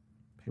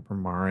 Paper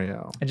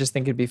Mario. I just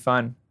think it'd be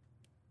fun.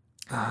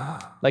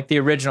 Like the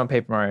original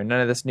Paper Mario,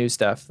 none of this new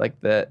stuff. Like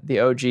the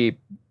OG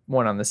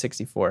one on the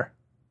 64.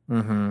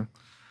 Mm-hmm.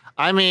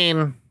 I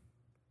mean,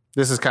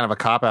 this is kind of a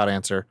cop-out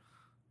answer.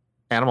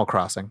 Animal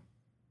Crossing.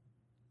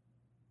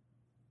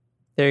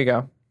 There you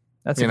go.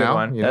 That's a good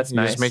one. That's you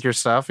nice. just make your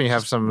stuff and you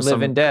have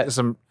live in debt.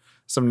 Some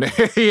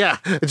yeah,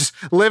 just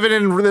living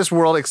in this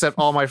world except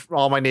all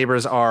my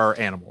neighbors are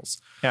animals.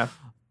 Yeah.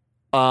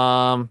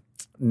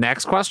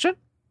 Next question.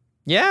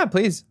 Yeah,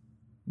 please.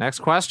 Next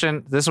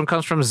question. This one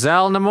comes from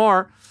Zell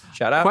Namor.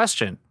 Shout out.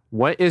 Question.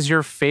 What is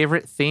your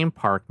favorite theme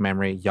park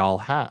memory y'all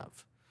have?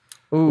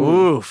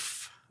 Ooh.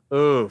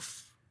 Oof.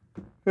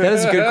 That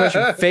is a good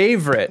question.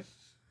 Favorite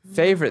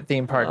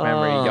theme park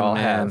memory y'all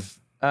man.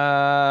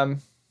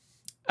 have.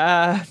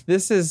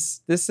 This is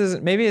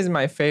maybe isn't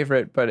my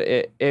favorite, but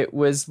it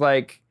was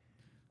like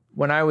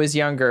when I was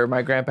younger,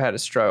 my grandpa had a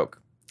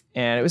stroke,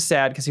 and it was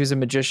sad because he was a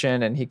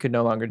magician and he could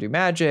no longer do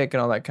magic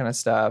and all that kind of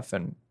stuff,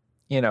 and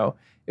it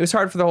was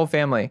hard for the whole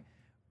family.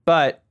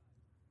 But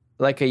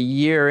like a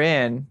year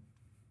and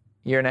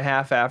a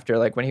half after,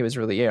 like when he was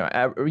really,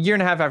 a year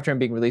and a half after him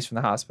being released from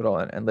the hospital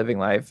and living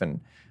life, and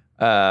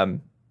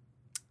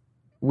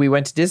we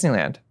went to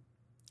Disneyland.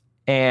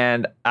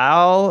 And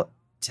I'll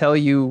tell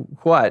you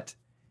what,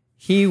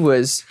 he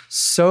was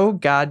so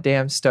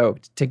goddamn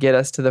stoked to get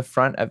us to the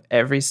front of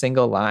every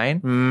single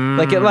line.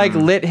 Like it like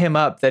lit him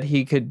up that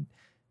he could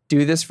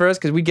do this for us,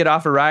 because we get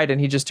off a ride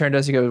and he just turned to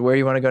us and goes, "Where do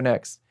you want to go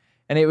next?"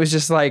 And it was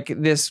just like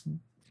this,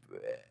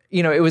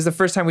 it was the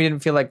first time we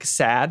didn't feel like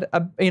sad,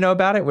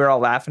 about it. We were all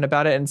laughing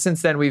about it. And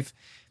since then we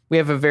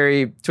have a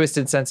very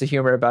twisted sense of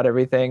humor about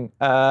everything.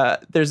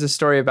 There's a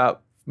story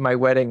about my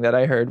wedding that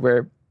I heard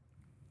where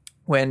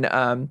when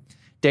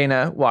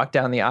Dana walked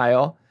down the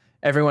aisle,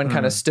 everyone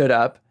kind of stood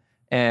up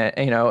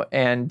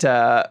and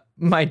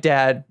my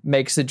dad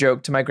makes a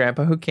joke to my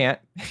grandpa who can't.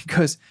 He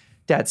goes,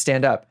 "Dad,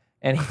 stand up."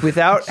 And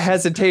without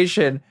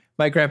hesitation,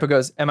 my grandpa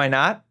goes, "Am I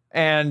not?"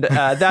 And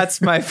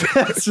that's our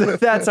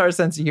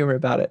sense of humor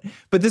about it.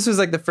 But this was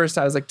like the first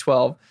time I was like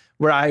 12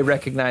 where I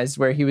recognized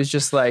where he was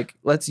just like,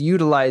 let's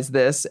utilize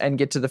this and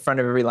get to the front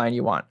of every line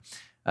you want.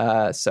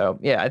 So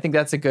yeah, I think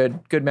that's a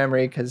good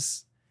memory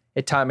because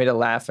it taught me to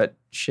laugh at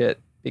shit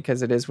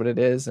because it is what it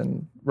is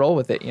and roll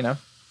with it,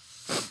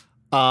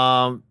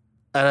 At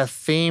a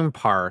theme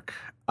park.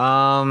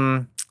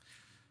 I've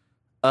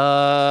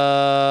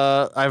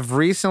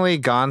recently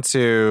gone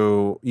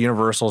to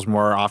Universal's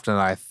more often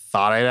than I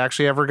thought I'd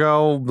actually ever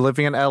go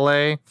living in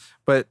LA,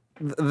 but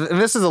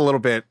this is a little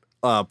bit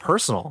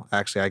personal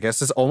actually. I guess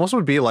this almost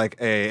would be like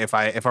if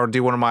I were to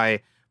do one of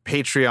my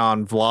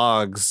Patreon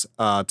vlogs,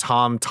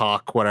 Tom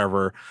Talk,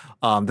 whatever.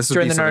 This would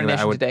during be the something Nerd that I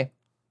Nation would today.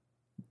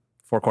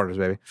 4 quarters,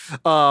 baby.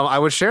 I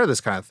would share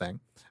this kind of thing,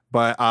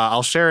 but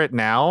I'll share it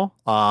now.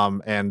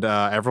 And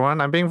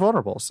everyone, I'm being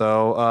vulnerable,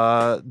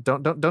 so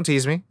don't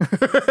tease me.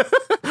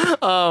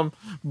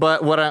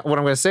 But what I'm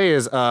going to say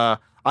is, I'm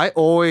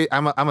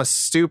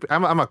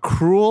a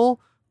cruel,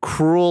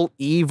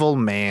 evil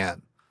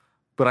man,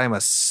 but I'm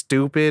a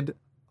stupid,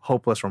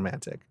 hopeless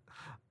romantic.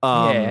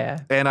 Yeah.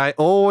 And I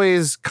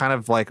always kind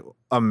of like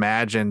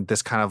imagined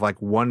this kind of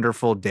like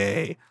wonderful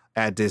day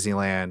at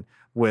Disneyland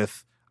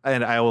with,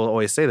 and I will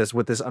always say this,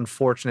 with this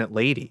unfortunate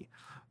lady,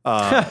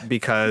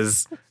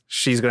 because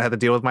she's gonna have to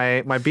deal with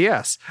my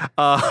BS.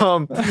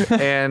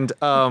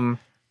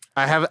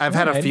 I've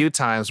had a few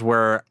times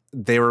where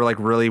they were like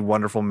really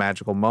wonderful,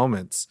 magical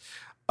moments.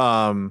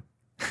 I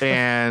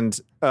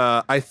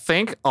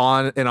think in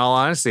all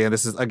honesty, and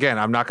this is, again,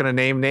 I'm not going to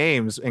name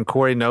names and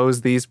Corey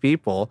knows these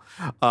people.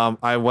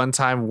 I one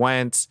time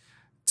went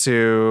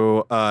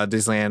to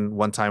Disneyland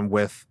one time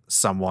with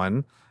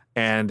someone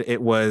and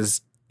it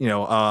was,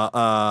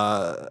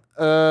 a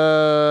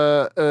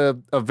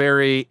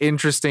very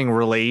interesting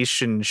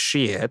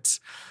relationship.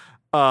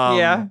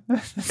 Yeah.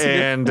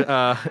 And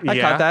I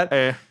caught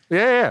that.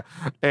 Yeah.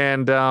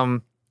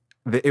 And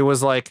it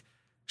was like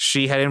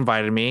she had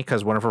invited me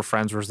because one of her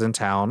friends was in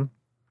town,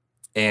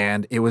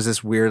 and it was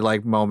this weird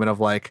like moment of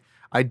like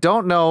I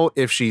don't know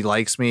if she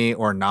likes me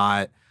or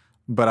not,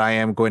 but I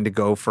am going to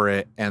go for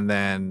it. And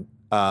then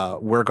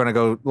we're going to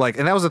go like,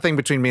 and that was the thing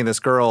between me and this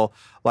girl.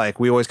 Like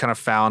we always kind of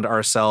found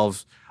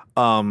ourselves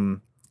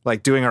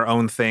like doing our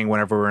own thing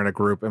whenever we were in a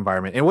group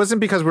environment. It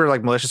wasn't because we were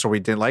like malicious or we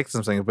didn't like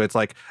something, but it's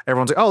like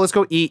everyone's like, oh, let's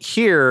go eat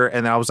here.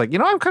 And then I was like,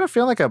 I'm kind of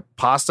feeling like a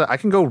pasta. I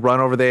can go run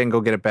over there and go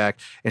get it back.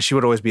 And she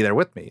would always be there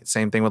with me.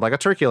 Same thing with like a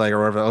turkey leg or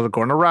whatever. I would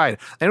go on a ride.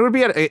 And it would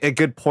be at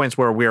good points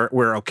where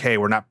we're okay.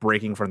 We're not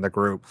breaking from the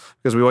group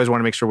because we always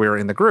want to make sure we were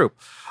in the group.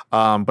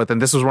 But then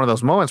this was one of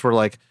those moments where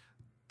like,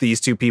 these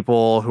two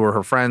people who were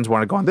her friends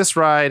want to go on this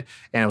ride,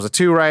 and it was a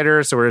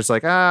 2-rider. So we're just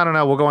like, I don't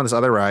know, we'll go on this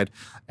other ride.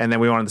 And then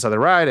we went on this other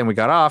ride and we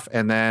got off.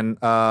 And then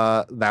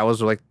that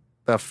was like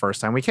the first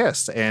time we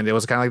kissed. And it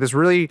was kind of like this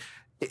really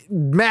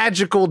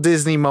magical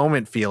Disney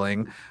moment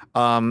feeling.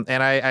 And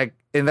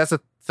that's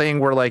a thing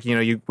where like,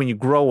 when you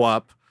grow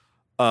up,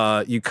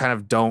 you kind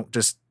of don't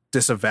just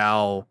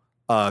disavow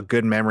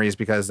good memories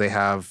because they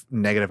have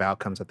negative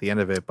outcomes at the end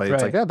of it. But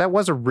it's like, that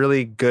was a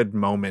really good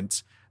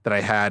moment that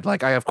I had.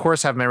 Like, I of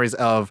course have memories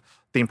of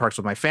theme parks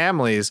with my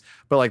families,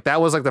 but like that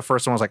was like the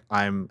first one. I was like,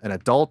 I'm an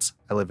adult.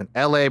 I live in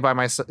LA by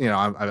myself.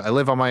 I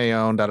live on my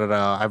own.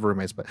 I have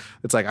roommates, but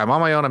it's like I'm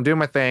on my own. I'm doing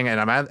my thing, and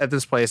I'm at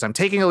this place. I'm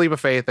taking a leap of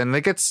faith, and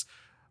it gets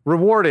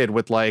rewarded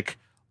with like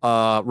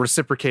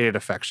reciprocated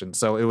affection.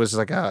 So it was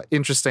like a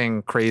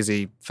interesting,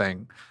 crazy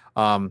thing.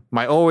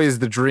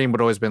 The dream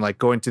would always been like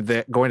going to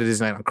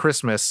Disneyland on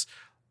Christmas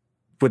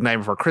with Night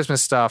Before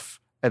Christmas stuff.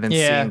 And then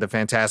seeing the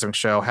Fantasmic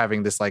show,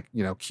 having this like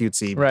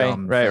cutesy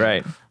dumb thing.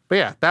 Right. But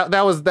yeah,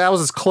 that was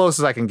as close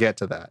as I can get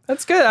to that.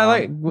 That's good. I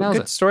like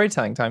good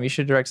storytelling time. You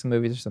should direct some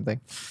movies or something.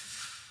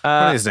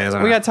 One of these days,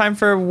 we got time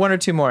for one or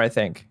two more, I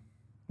think.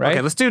 Right?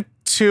 Okay, let's do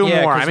two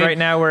more. Right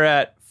now we're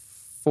at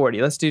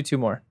 40. Let's do two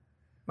more.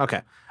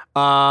 Okay.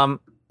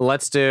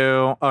 Let's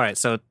do. All right.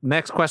 So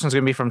next question is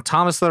going to be from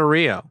Thomas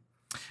Lario.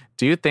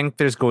 Do you think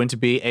there's going to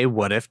be a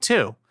What If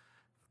 2?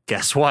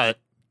 Guess what?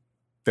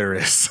 There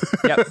is.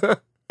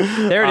 Yep.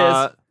 There it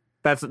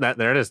is.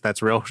 There it is.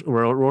 That's real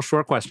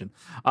short question.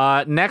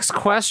 Next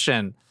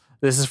question.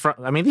 This is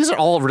from. These are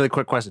all really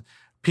quick questions.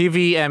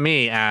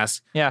 PVME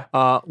asks.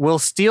 Yeah. Will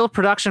steel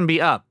production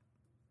be up?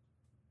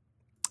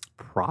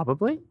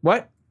 Probably.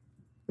 What?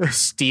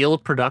 Steel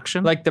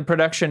production? Like the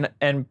production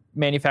and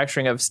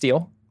manufacturing of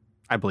steel?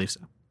 I believe so.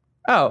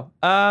 Oh.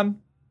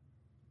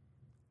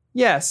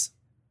 Yes.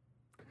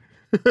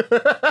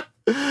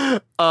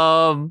 And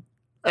I'm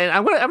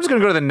just gonna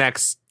go to the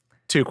next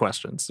two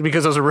questions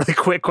because those are really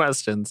quick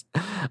questions.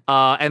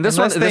 And this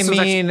Unless one, they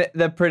mean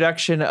the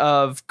production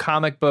of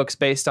comic books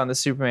based on the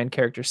Superman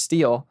character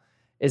Steel,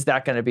 is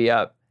that going to be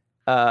up?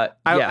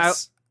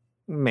 Yes,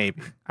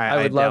 maybe.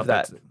 I would love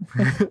that.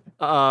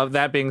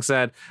 That being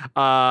said,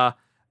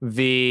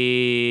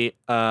 the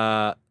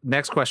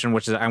next question,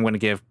 which is I'm going to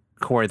give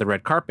Corey the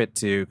red carpet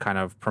to kind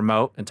of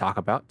promote and talk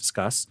about,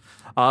 discuss.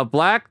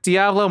 Black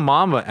Diablo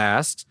Mamba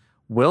asks,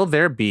 will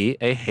there be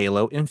a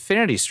Halo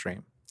Infinity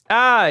stream?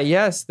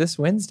 Yes, this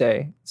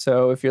Wednesday.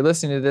 So if you're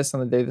listening to this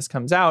on the day this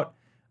comes out,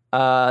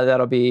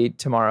 that'll be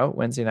tomorrow,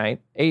 Wednesday night,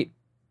 8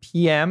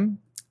 p.m.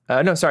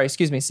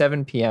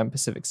 7 p.m.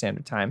 Pacific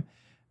Standard Time.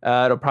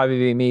 It'll probably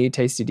be me,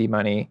 Tasty D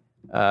Money,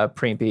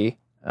 Preempy,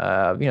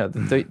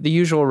 the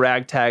usual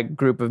ragtag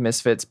group of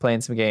misfits playing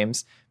some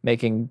games,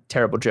 making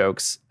terrible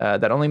jokes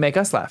that only make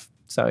us laugh.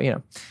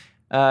 So,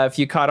 if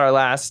you caught our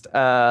last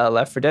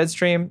Left 4 Dead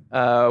stream,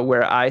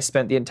 where I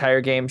spent the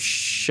entire game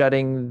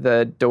shutting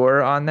the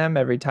door on them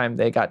every time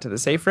they got to the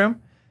safe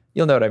room,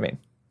 you'll know what I mean.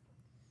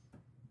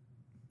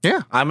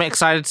 Yeah, I'm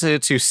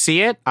excited to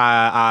see it.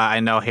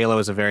 I know Halo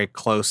is a very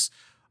close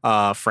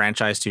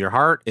franchise to your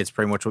heart. It's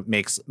pretty much what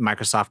makes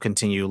Microsoft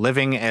continue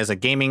living as a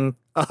gaming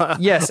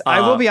yes,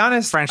 I will be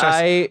honest, franchise.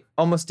 I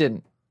almost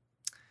didn't.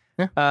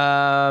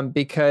 Yeah.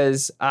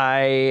 Because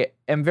I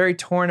am very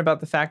torn about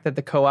the fact that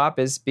the co-op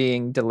is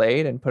being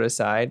delayed and put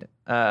aside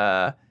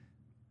to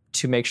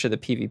make sure the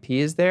PvP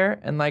is there.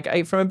 And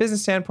like, from a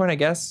business standpoint, I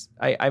guess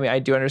I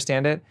do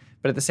understand it,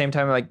 but at the same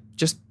time, like,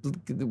 just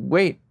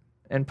wait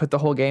and put the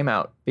whole game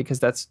out, because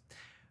that's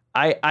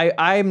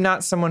I'm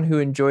not someone who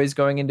enjoys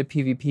going into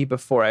PvP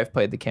before I've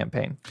played the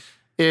campaign.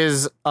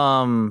 There's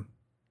no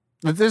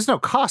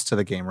cost to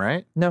the game,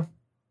 right? No,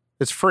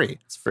 it's free.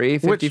 It's free,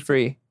 50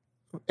 free.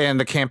 And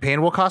the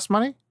campaign will cost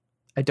money?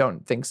 I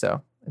don't think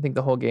so. I think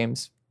the whole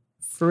game's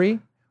free,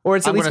 or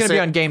it's at least going to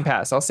be on Game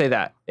Pass. I'll say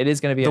that it is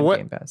going to be on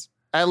Game Pass.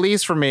 At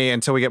least for me,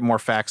 until we get more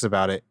facts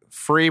about it,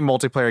 free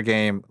multiplayer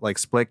game like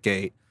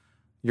Splitgate,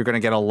 you're going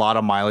to get a lot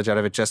of mileage out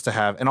of it just to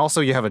have, and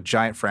also you have a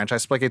giant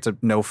franchise. Splitgate's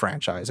no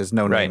franchise. It's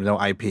no name,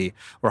 no IP.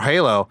 Or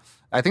Halo,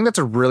 I think that's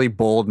a really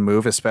bold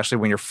move, especially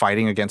when you're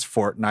fighting against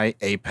Fortnite,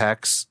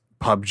 Apex,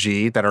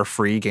 PUBG, that are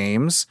free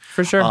games.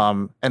 For sure.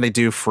 And they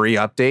do free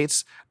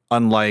updates,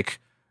 unlike,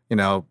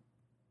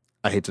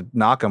 I hate to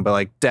knock them, but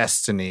like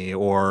Destiny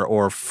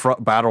or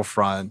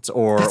Battlefront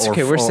or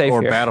we're safe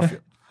here.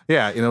 Battlefield.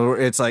 Yeah,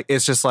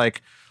 it's just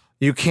like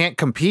you can't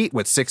compete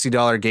with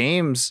 $60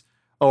 games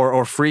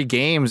or free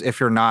games if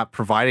you're not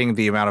providing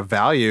the amount of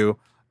value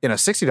in a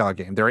 $60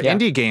 game. There are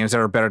indie games that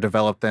are better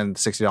developed than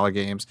 $60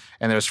 games,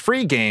 and there's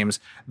free games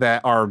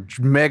that are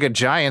mega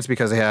giants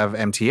because they have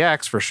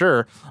MTX for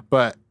sure.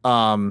 But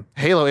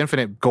Halo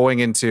Infinite going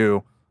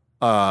into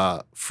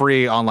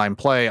free online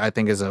play, I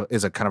think is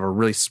a kind of a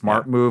really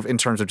smart move in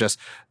terms of just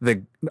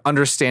the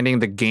understanding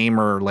the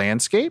gamer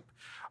landscape.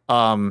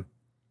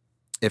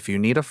 If you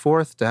need a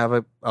fourth to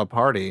have a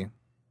party,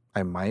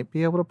 I might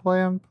be able to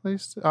play on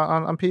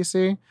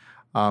PC.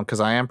 Because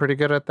I am pretty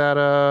good at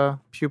that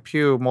pew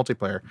pew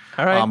multiplayer.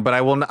 All right. But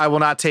I will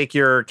not take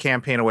your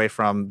campaign away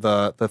from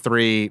the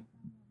three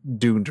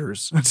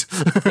Doonders.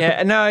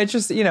 Yeah, no, it's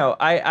just,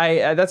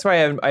 I that's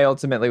why I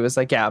ultimately was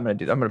like, yeah, I'm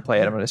gonna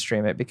play it, I'm gonna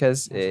stream it,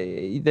 because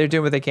they're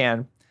doing what they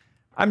can.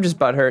 I'm just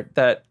butthurt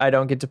that I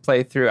don't get to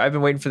play through. I've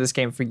been waiting for this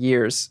game for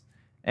years,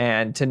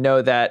 and to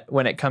know that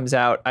when it comes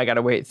out, I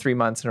gotta wait 3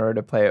 months in order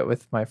to play it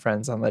with my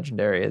friends on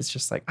Legendary is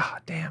just like, oh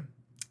damn,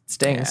 it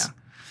stings. Yeah.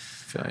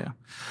 I feel you.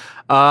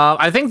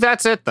 I think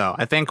that's it, though.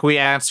 I think we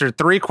answered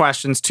 3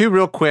 questions, 2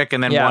 real quick,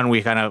 and then one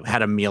we kind of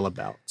had a meal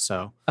about.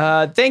 So,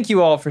 thank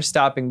you all for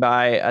stopping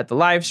by at the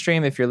live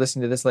stream. If you're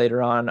listening to this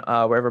later on,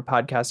 wherever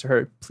podcasts are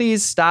heard,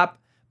 please stop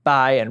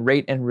by and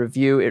rate and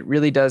review. It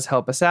really does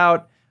help us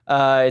out.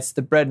 It's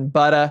the bread and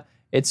butter.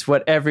 It's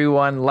what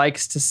everyone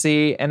likes to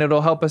see, and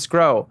it'll help us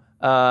grow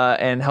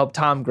and help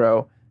Tom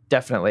grow,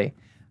 definitely.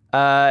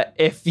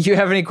 If you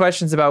have any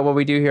questions about what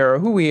we do here or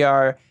who we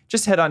are,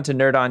 just head on to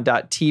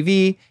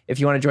nerdon.tv. If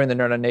you want to join the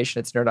Nerd On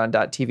Nation, it's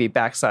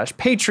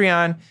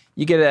nerdon.tv/Patreon.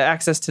 You get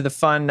access to the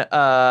fun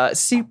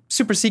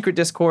super secret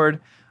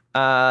Discord.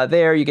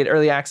 There you get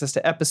early access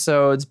to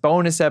episodes,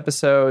 bonus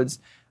episodes,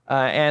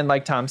 and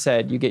like Tom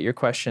said, you get your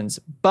questions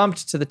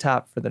bumped to the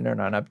top for the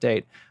Nerd On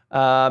update.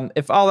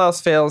 If all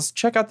else fails,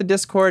 check out the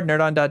Discord,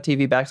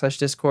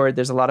 nerdon.tv/Discord.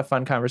 There's a lot of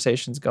fun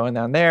conversations going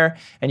on there,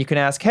 and you can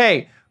ask,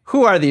 hey,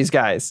 who are these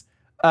guys?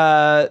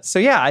 So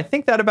yeah, I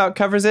think that about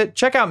covers it.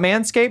 Check out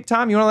Manscaped.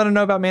 Tom, you want to let them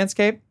know about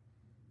Manscaped?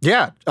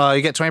 Yeah, you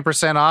get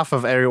 20% off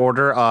of every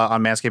order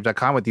on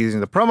manscaped.com with using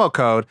the promo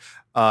code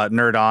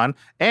NERDON,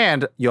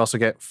 and you also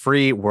get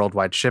free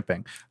worldwide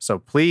shipping. So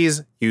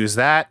please use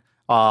that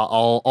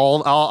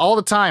all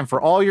the time for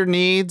all your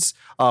needs,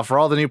 for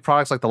all the new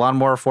products like the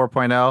Lawnmower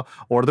 4.0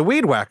 or the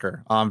Weed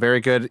Whacker.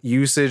 Very good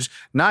usage,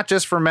 not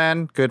just for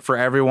men, good for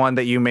everyone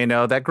that you may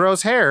know that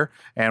grows hair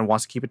and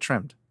wants to keep it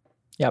trimmed.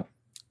 Yep.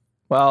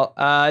 Well,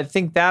 I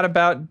think that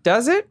about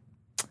does it.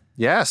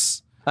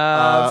 Yes.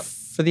 For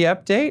the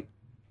update.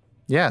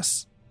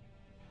 Yes.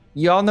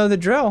 You all know the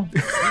drill.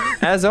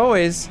 As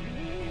always,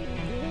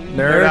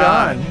 Nerd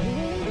on.